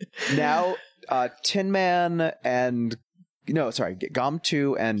now, Tin Man and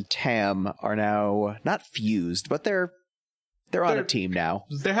Gamtu and Tam are now not fused, but they're on a team now.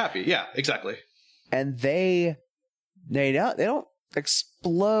 They're happy. Yeah, exactly. And they don't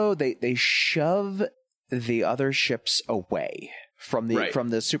explode. They shove the other ships away from the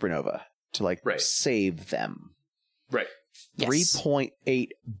supernova to save them. Right. 3.8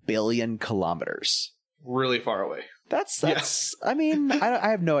 billion kilometers. Really far away. That's I mean, I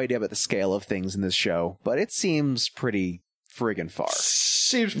have no idea about the scale of things in this show, but it seems pretty friggin' far.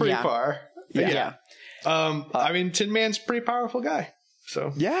 Seems pretty far. Yeah. I mean, Tin Man's a pretty powerful guy.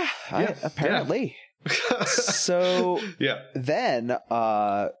 So apparently. So then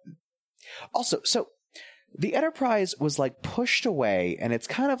also, so the Enterprise was pushed away, and it's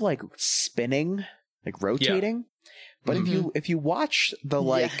kind of spinning, rotating. But if you watch the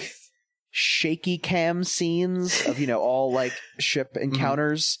like shaky cam scenes of all like ship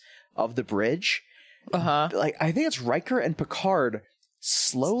encounters of the bridge, like I think it's Riker and Picard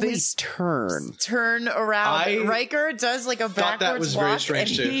slowly turn around. Riker does like a backwards walk and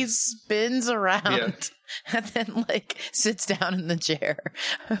he spins around and then like sits down in the chair.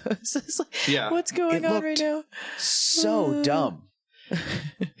 So it's like, what's going on right now? So dumb.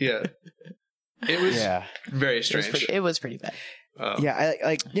 Yeah, it was very strange. It was pretty bad. But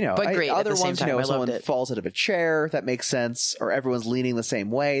great. Other ones, someone falls out of a chair, that makes sense, or everyone's leaning the same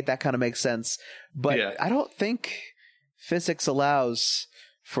way, that kind of makes sense. But I don't think physics allows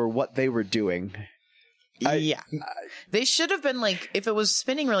for what they were doing. They should have been like, if it was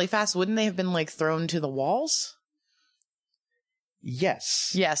spinning really fast, wouldn't they have been like thrown to the walls?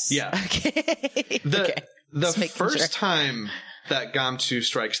 Yes. Yeah. Okay. The first time that Gamtu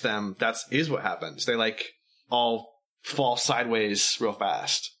strikes them, is what happens. They like all fall sideways real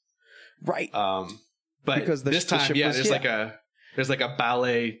fast. Right. But because this time, there's like a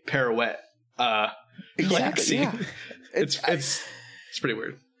ballet pirouette scene. Yeah. It's pretty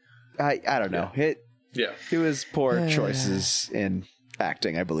weird. I don't know. It was poor choices in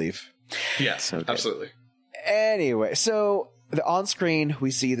acting, I believe. Yeah, absolutely. Anyway, so on screen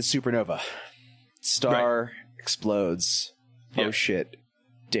we see the supernova. Star explodes. Oh shit.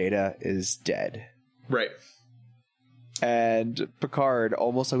 Data is dead. Right. And Picard,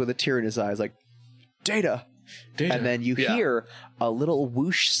 almost like with a tear in his eyes, like, Data. And then you hear a little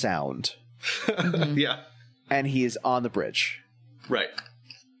whoosh sound. Yeah. And he is on the bridge. Right.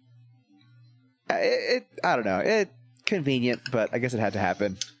 I don't know. Convenient, but I guess it had to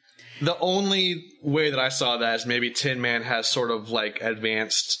happen. The only way that I saw that is maybe Tin Man has sort of like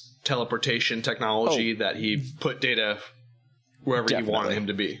advanced teleportation technology that he put Data wherever he wanted him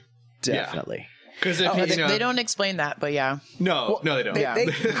to be. Definitely. Because they don't explain that, but no, they don't. They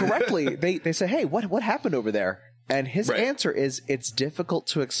correctly they say, "Hey, what happened over there?" And his answer is, "It's difficult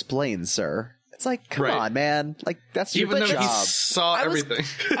to explain, sir." It's like, come on, man! Like that's your job. He saw everything.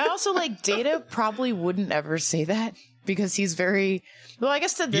 I also like Data probably wouldn't ever say that because he's very well. I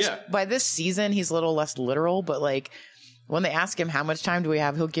guess by this season he's a little less literal, but like. When they ask him how much time do we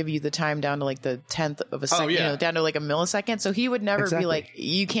have, he'll give you the time down to like the 10th of a second, down to like a millisecond. So he would never be like,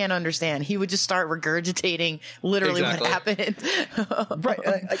 you can't understand. He would just start regurgitating literally what happened.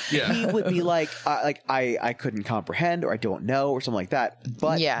 Right. He would be like I couldn't comprehend or I don't know or something like that.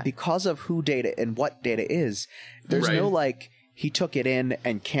 But because of who Data and what Data is, there's no like he took it in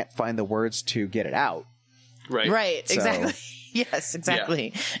and can't find the words to get it out. Right. So, exactly. Yes,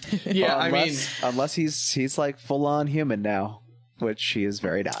 exactly. Yeah, unless he's like full on human now, which he is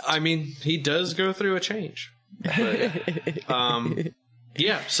very not. I mean, he does go through a change. But,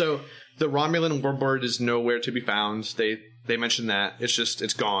 so the Romulan warboard is nowhere to be found. They mentioned that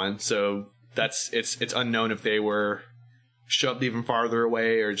it's gone. So it's unknown if they were shoved even farther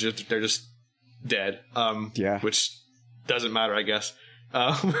away or they're just dead. Which doesn't matter, I guess.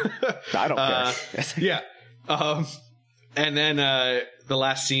 I don't care. And then the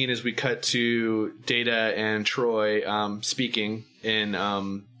last scene is we cut to Data and Troy speaking in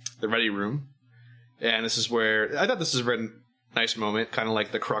the ready room. And this is where I thought this was a very nice moment, kind of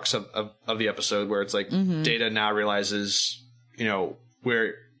like the crux of the episode where it's like Data now realizes,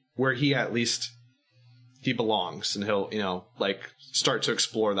 where he at least he belongs and he'll, like start to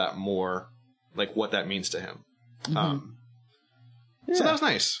explore that more, like what that means to him. So that was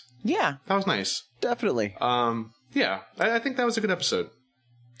nice. Yeah. That was nice. Definitely. I think that was a good episode.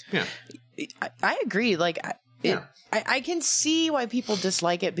 Yeah. I agree. Like, I can see why people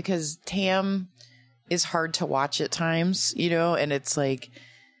dislike it because Tam is hard to watch at times, and it's like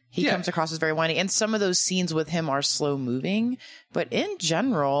he comes across as very whiny. And some of those scenes with him are slow moving. But in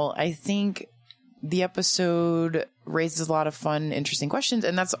general, I think the episode raises a lot of fun, interesting questions.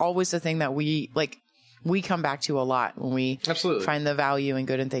 And that's always the thing that we come back to a lot when we find the value and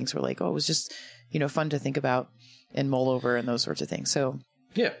good in things. We're like, oh, it was just, fun to think about and mull over and those sorts of things. So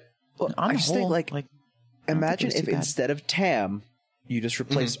well, I just think like imagine if instead of Tam, you just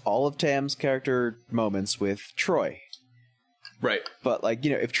replaced all of Tam's character moments with Troy. Right. But like,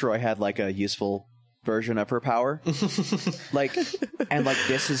 if Troy had like a useful version of her power, like, and like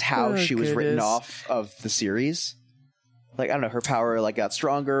this is how she was written off of the series. Like, I don't know, her power like got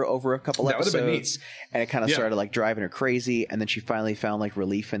stronger over a couple episodes and it kind of started like driving her crazy. And then she finally found like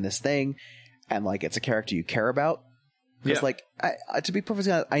relief in this thing. And like it's a character you care about. Because like to be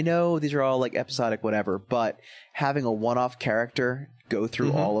perfectly honest, I know these are all like episodic, whatever, but having a one-off character go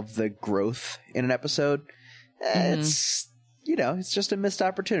through all of the growth in an episode, it's it's just a missed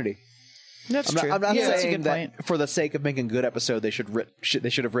opportunity. That's true. I'm not that's a saying good that point. for the sake of making a good episode, they should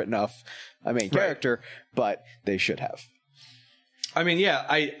have written off a main character, but they should have. I mean, yeah,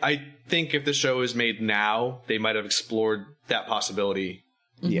 I think if the show was made now, they might have explored that possibility.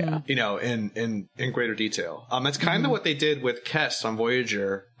 Yeah, you know, in greater detail. That's kind of what they did with Kes on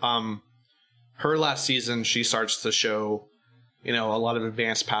Voyager. Her last season, she starts to show, you know, a lot of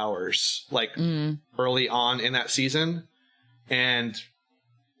advanced powers, like early on in that season, and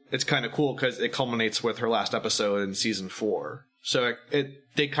it's kind of cool because it culminates with her last episode in season 4. So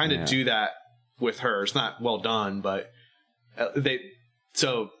they kind of do that with her. It's not well done, but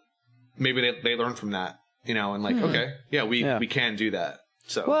so maybe they learn from that, you know, and like, okay, we can do that.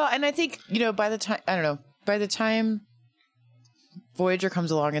 So well, and I think, you know, by the time Voyager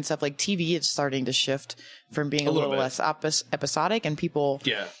comes along and stuff, like TV is starting to shift from being a little less episodic, and people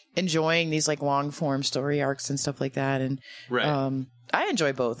enjoying these like long form story arcs and stuff like that. And I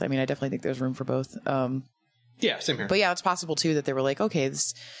enjoy both. I mean, I definitely think there's room for both. Yeah, same here. But yeah, it's possible too that they were like, okay,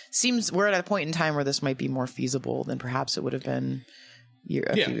 this seems, we're at a point in time where this might be more feasible than perhaps it would have been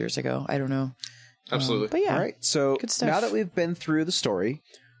a few years ago. I don't know. Absolutely. But yeah. All right. So now that we've been through the story,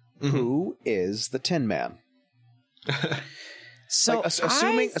 who is the Tin Man? So like,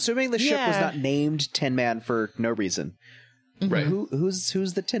 assuming the ship was not named Tin Man for no reason, right? Who's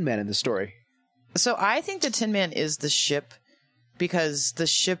the Tin Man in the story? So I think the Tin Man is the ship, because the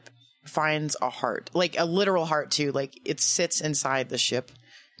ship finds a heart, like a literal heart too. Like it sits inside the ship.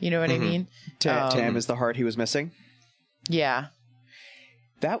 You know what I mean? Tam is the heart he was missing. Yeah.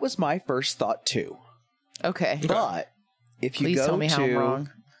 That was my first thought too. Okay. But if you Please tell me how I'm wrong.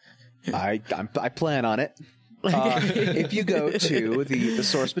 I plan on it. If you go to the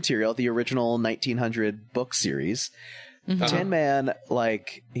source material, the original 1900 book series, Tin Man,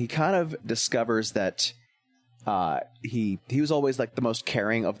 like, he kind of discovers that he was always like the most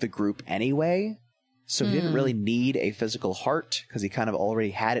caring of the group anyway, so he didn't really need a physical heart because he kind of already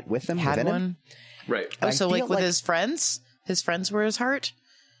had it with him. Had one? Right. Oh, so like with his friends were his heart?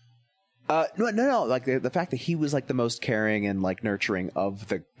 No. Like the fact that he was like the most caring and like nurturing of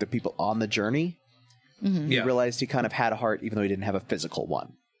the people on the journey. He realized he kind of had a heart, even though he didn't have a physical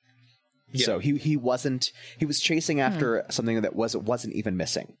one. Yeah. So he was chasing after something that wasn't even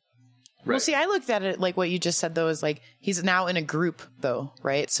missing. Right. Well, see, I looked at it like what you just said, though, is like he's now in a group, though,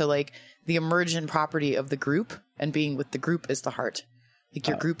 right? So like the emergent property of the group and being with the group is the heart. Like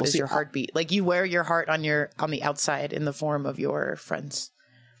your group is your heartbeat. Like you wear your heart on the outside in the form of your friends.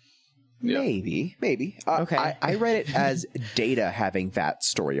 Yeah. Maybe. Okay. I read it as Data having that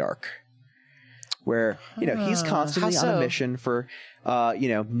story arc, where he's constantly on a mission for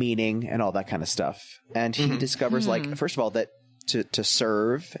meaning and all that kind of stuff, and he discovers like, first of all, that to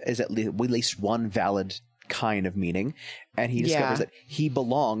serve is at least one valid kind of meaning, and he discovers that he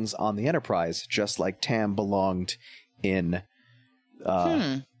belongs on the Enterprise just like Tam belonged in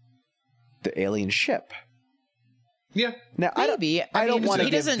the alien ship. Yeah. Now maybe I don't want to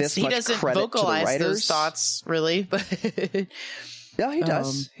give he this much doesn't credit vocalize to the writers. those thoughts really, but no, he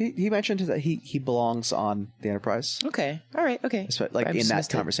does. He mentioned that he belongs on the Enterprise. Okay. All right. Okay. Like in that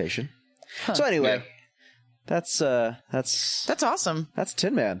conversation. So anyway, that's awesome. That's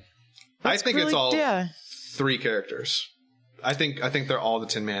Tin Man. I think it's all 3 characters. I think they're all the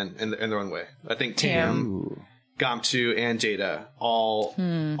Tin Man in their own way. I think Tam, Gamtu, and Data all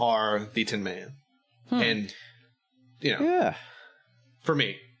are the Tin Man. And, for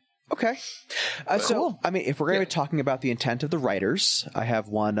me. Okay. So, I mean, if we're going to be talking about the intent of the writers, I have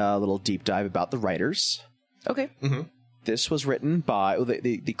one little deep dive about the writers. Okay. This was written by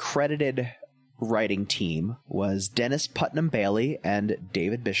the credited writing team was Dennis Putnam Bailey and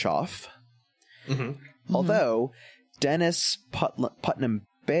David Bischoff. Although Dennis Putnam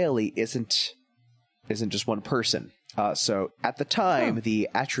Bailey isn't just one person. So at the time, the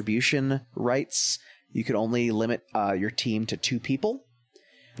attribution rights, you could only limit your team to 2 people.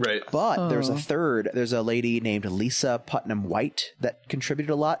 Right. But there's a third. There's a lady named Lisa Putnam White that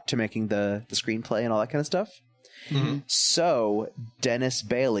contributed a lot to making the screenplay and all that kind of stuff. So Dennis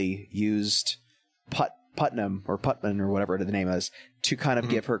Bailey used Putnam or whatever the name is to kind of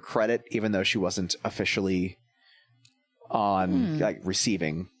give her credit, even though she wasn't officially on like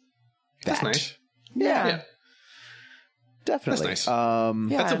receiving that. That's nice. Yeah. Definitely. That's nice.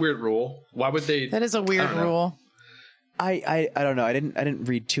 That's a weird rule. Why would they? That is a weird rule. I don't know. I didn't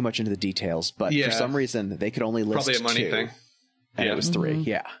read too much into the details, but for some reason they could only list probably a money 2, thing, and it was 3.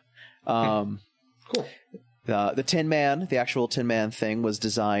 Yeah. Cool. The Tin Man, the actual Tin Man thing, was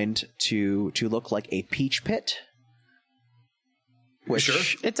designed to look like a peach pit, which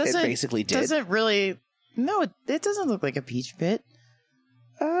it basically did. Doesn't really. No, it doesn't look like a peach pit.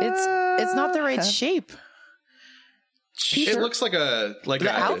 It's not the right shape. It looks like a The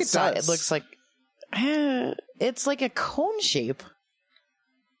outside, it looks like it's like a cone shape.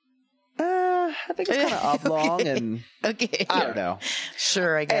 I think it's kind of oblong and Okay, I don't know.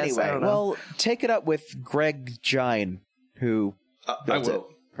 Sure, I guess. Anyway, I don't know. well, take it up with Greg Gine, who I built will.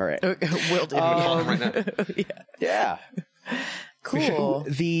 it. All right. Will do. Call him right now. Yeah. Cool.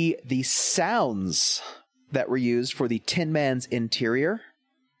 The sounds that were used for the Tin Man's interior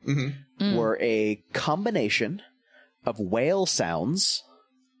were a combination of whale sounds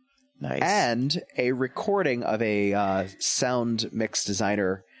Nice. and a recording of a sound mix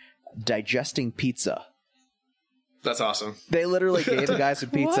designer digesting pizza. That's awesome. They literally gave the guy some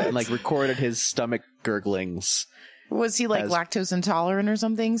pizza What? and like recorded his stomach gurglings. Was he like lactose intolerant or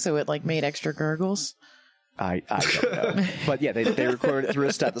something? So it like made extra gurgles? I don't know. But yeah, they recorded it through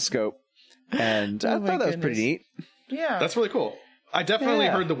a stethoscope. And I Oh my thought that was pretty goodness. neat. Yeah. That's really cool. I definitely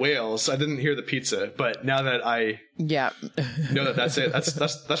Yeah. heard the whales. I didn't hear the pizza, but now that I Yeah. know that's it,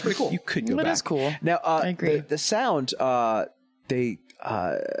 that's pretty cool. You could go That back. is cool. Now, I agree. The sound, I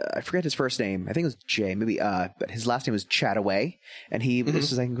forget his first name. I think it was Jay, maybe, but his last name was Chataway. And this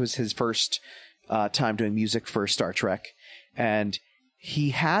was, I think, was his first time doing music for Star Trek. And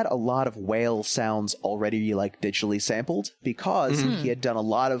he had a lot of whale sounds already like digitally sampled because he had done a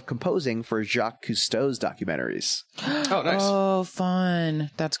lot of composing for Jacques Cousteau's documentaries. Oh, nice. Oh,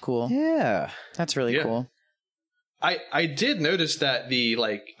 fun. That's cool. Yeah. That's really Yeah. cool. I did notice that the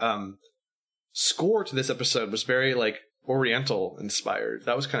score to this episode was very like Oriental inspired.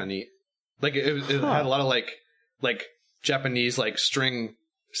 That was kind of neat. Like it had a lot of like Japanese like string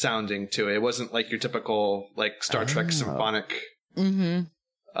sounding to it. It wasn't like your typical like Star Trek symphonic,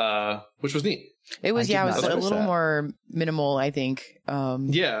 which was neat. It was, I did it not was a notice little that. more minimal, I think.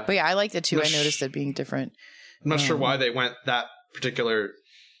 Yeah, But yeah, I liked it too. No, I noticed it being different. I'm not sure why they went that particular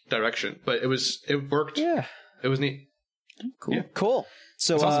direction, but it worked. Yeah. It was neat. Cool. Yeah. Cool.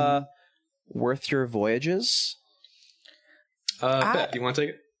 So, That's awesome. worth your voyages? Beth, you want to take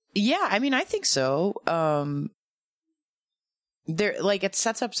it? Yeah, I mean, I think so. There, like, it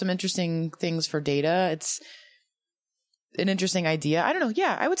sets up some interesting things for Data. It's an interesting idea. I don't know.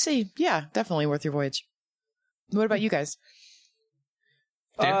 Yeah, I would say, yeah, definitely worth your voyage. What about you guys?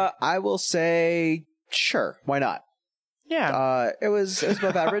 Dan? I will say, sure. Why not? Yeah. It was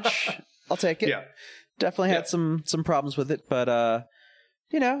above average. I'll take it. Yeah. Definitely Yeah. had some problems with it, but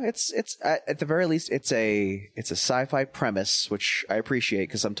it's at the very least it's a sci-fi premise, which I appreciate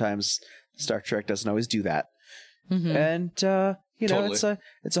because sometimes Star Trek doesn't always do that. Mhm. And Totally.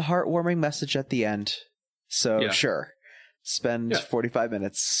 it's a heartwarming message at the end. So Yeah. sure, spend 45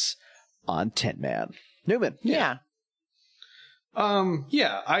 minutes on Tin Man. Newman. Yeah.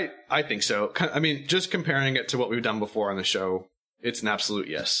 Yeah, I think so. I mean, just comparing it to what we've done before on the show, it's an absolute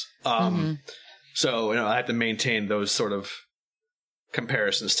yes. So, I have to maintain those sort of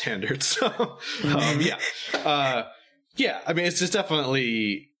comparison standards. So, yeah. I mean, it's just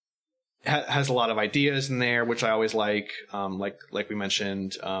definitely has a lot of ideas in there, which I always like. Like we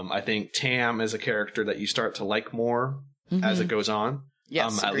mentioned, I think Tam is a character that you start to like more as it goes on.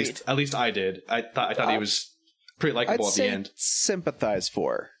 Yes, at least I did. I thought he was pretty likable at the end. Sympathize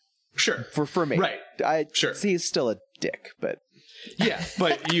for Sure. for me. Right. Sure. He's still a dick, but Yeah,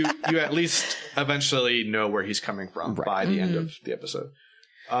 but you at least eventually know where he's coming from by the end of the episode.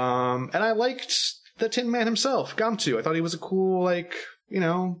 And I liked the Tin Man himself, Gamtu. I thought he was a cool,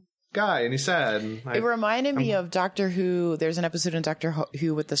 guy, and he's sad. And It reminded me of Doctor Who. There's an episode in Doctor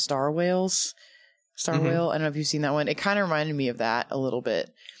Who with the Star Whales. Whale. I don't know if you've seen that one. It kind of reminded me of that a little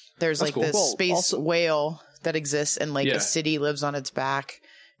bit. There's That's cool. this Well, space whale that exists, and a city lives on its back,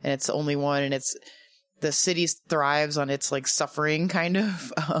 and it's the only one, and the city thrives on its suffering, kind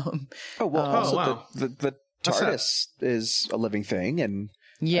of. wow. The TARDIS is a living thing, and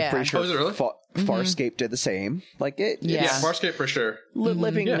Yeah. I'm pretty sure Oh, is it really? Farscape did the same. Yeah. Yeah, Farscape for sure.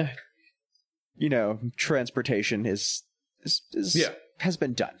 Living, Yeah. transportation is has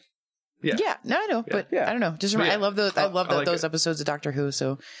been done. Yeah. Yeah, no, I know, but Yeah. I don't know. Just But yeah, I love those. I love I like those it. episodes of Doctor Who.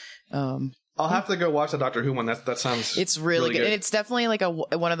 So, I'll have to go watch the Doctor Who one. That sounds it's really good. And it's definitely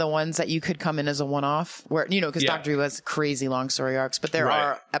one of the ones that you could come in as a one-off, where because Doctor Who has crazy long story arcs, but there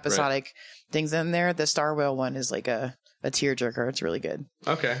are episodic things in there. The Star Whale one is like a tearjerker. It's really good.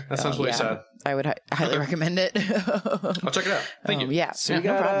 Okay, that sounds really sad. I would highly recommend it. I'll check it out. Thank you. Yeah, So we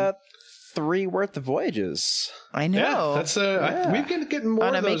no problem. got 3 worth of voyages. I know. Yeah, that's we've been getting more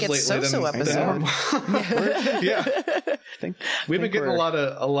On a of those Make It lately So-So than episode. normal. Yeah, we've been getting a lot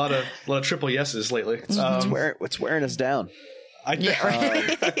of triple yeses lately. It's wearing us down. I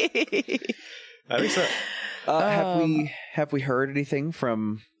think so. Have we heard anything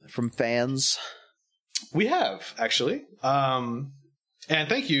from fans? We have, actually. And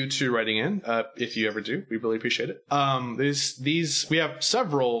thank you to writing in. If you ever do, we really appreciate it. We have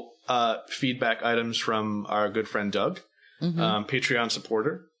several feedback items from our good friend Doug, Patreon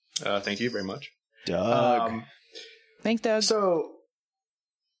supporter. Thank you very much, Doug. Thanks, Doug. So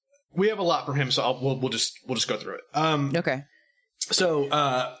we have a lot from him, so we'll just go through it. Okay. So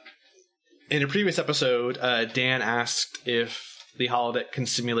in a previous episode, Dan asked if the holodeck can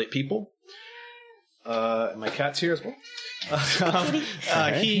simulate people. My cat's here as well.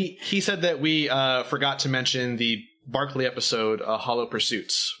 He said that we forgot to mention the Barkley episode, Hollow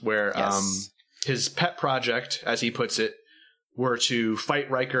Pursuits, where his pet project, as he puts it, were to fight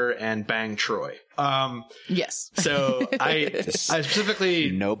Riker and bang Troy. Yes. So I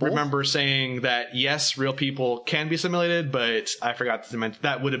specifically remember saying that yes, real people can be simulated, but I forgot to mention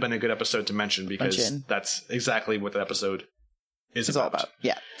that would have been a good episode to mention because that's exactly what the episode is all about.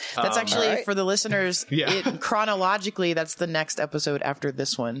 Yeah. That's actually for the listeners. Chronologically, that's the next episode after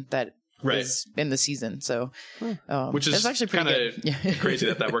this one that is in the season. So, which is actually kind of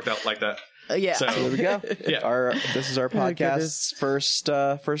crazy that worked out like that. Yeah. So there we go. This is our podcast's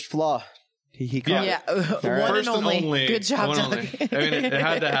first flaw. He caught it. One first and only. Good job, Doug. I mean, it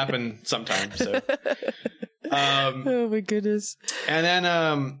had to happen sometime. So, oh my goodness. And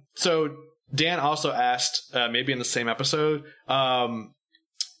then, so Dan also asked, maybe in the same episode,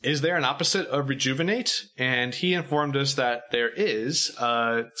 is there an opposite of rejuvenate? And he informed us that there is.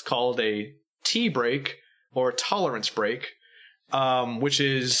 It's called a tea break or tolerance break. Which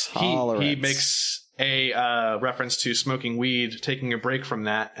is he makes a reference to smoking weed, taking a break from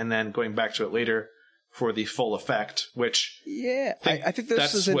that, and then going back to it later for the full effect. Which I think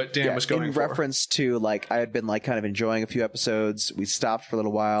this is what Dan was going in for. Reference to like I had been like kind of enjoying a few episodes. We stopped for a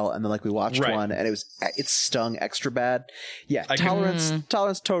little while, and then like we watched one, and it stung extra bad. Yeah, tolerance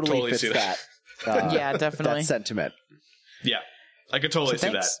totally fits that. Yeah, definitely that sentiment. Yeah, I could totally see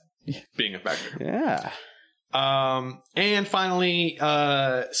that being a factor. Yeah. And finally,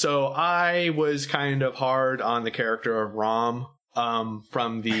 so I was kind of hard on the character of Rom,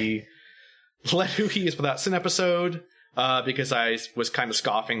 from the Let Who He Is Without Sin episode, because I was kind of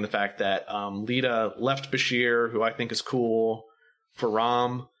scoffing the fact that, Lita left Bashir, who I think is cool, for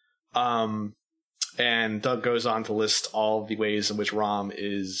Rom. And Doug goes on to list all the ways in which Rom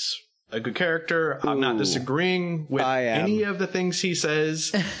is a good character. I'm not disagreeing with any of the things he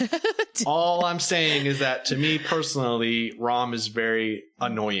says. All I'm saying is that to me personally, Rom is very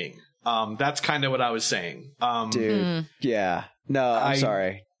annoying. That's kind of what I was saying. Dude. Yeah. No, I'm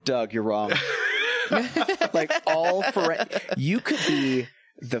sorry. Doug, you're wrong. Like all you could be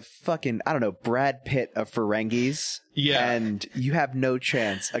the fucking, I don't know, Brad Pitt of Ferengis. Yeah. And you have no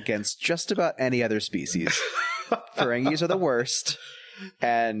chance against just about any other species. Ferengis are the worst.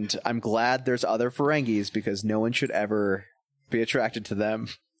 And I'm glad there's other Ferengis because no one should ever be attracted to them.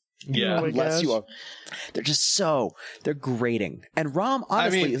 Yeah. Unless you are. They're grating. And Rom,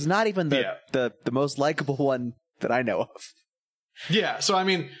 honestly, is not even the most likable one that I know of. Yeah. So, I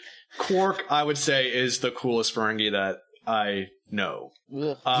mean, Quark, I would say, is the coolest Ferengi that I know.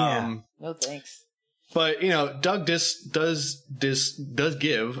 No thanks. But, you know, Doug does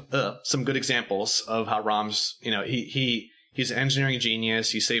give some good examples of how Rom's, you know, he's an engineering genius.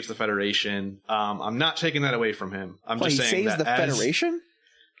 He saves the Federation. I'm not taking that away from him. I'm just saying that he saves the Federation?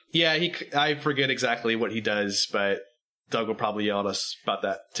 Yeah, I forget exactly what he does, but Doug will probably yell at us about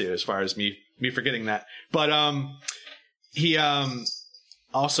that too, as far as me forgetting that. But he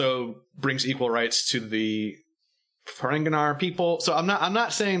also brings equal rights to the Ferenginar people. So I'm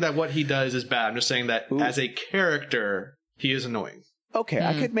not saying that what he does is bad. I'm just saying that as a character, he is annoying. Okay,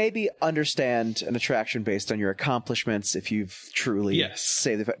 I could maybe understand an attraction based on your accomplishments if you've truly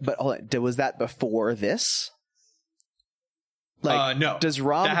saved the. But hold on, was that before this? Like, no. Does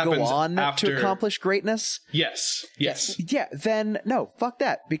Rom go on to accomplish greatness? Yes. Yeah, then no, fuck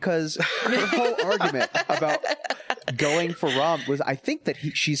that. Because her whole argument about going for Rom was, I think that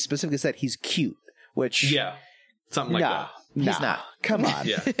she specifically said he's cute, which something like that. He's not. Come on.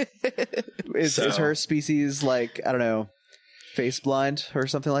 Yeah. Is her species like, I don't know, face blind or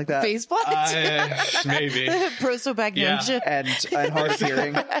something like that? Face blind? Maybe. Prosopagnosia. Yeah. And hard of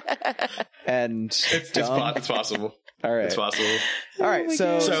hearing. And it's possible. All right. It's possible. All right.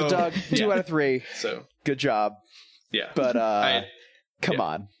 So Doug, 2 out of 3. So good job. Yeah. But come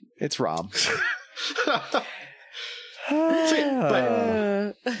on. It's Rom. But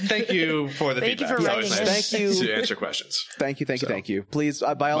thank you for the feedback. Thank you for writing. Thank you to answer questions. Thank you. Please,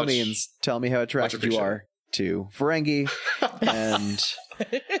 by all means, tell me how attracted you are to Ferengi. And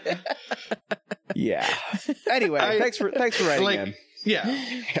Yeah. Anyway, thanks for writing in. Yeah.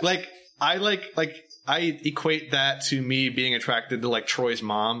 Like I equate that to me being attracted to like Troy's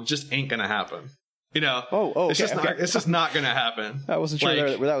mom. It just ain't gonna happen. You know? Okay, it's just not gonna happen. I wasn't sure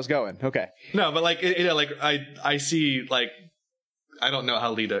where that was going. Okay. No, but like like I see like I don't know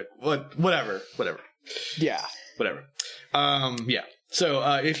how Lita whatever. Yeah. Whatever. Yeah. So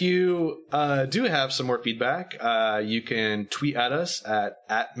if you do have some more feedback, you can tweet at us at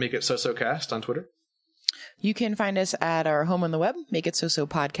MakeItSoSoCast on Twitter. You can find us at our home on the web,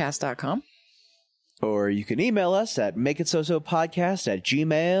 makeitsosopodcast.com. Or you can email us at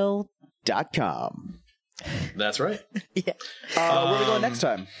makeitsosopodcast@gmail.com. That's right. Yeah. Where are we going next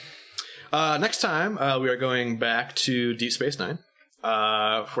time? Next time, we are going back to Deep Space Nine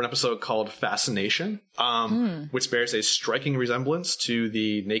for an episode called Fascination, which bears a striking resemblance to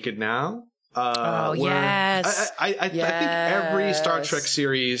the Naked Now. Yes. I think every Star Trek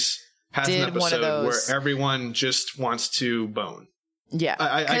series has an episode where everyone just wants to bone. Yeah,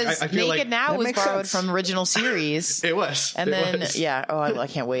 because Naked Now was borrowed from the original series. It was. And then, yeah. Oh, I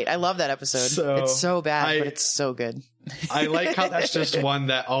can't wait. I love that episode. It's so bad, but it's so good. I like how that's just one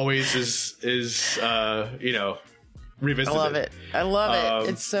that always is revisited. I love it.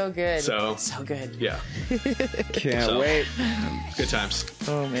 It's so good. So good. Yeah. Can't wait. Good times.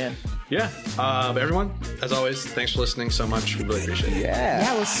 Oh, man. Yeah. But everyone, as always, thanks for listening so much. We really appreciate it. Yeah.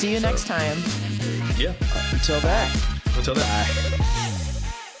 Yeah, we'll see you next time. Yeah. Until then. Bye.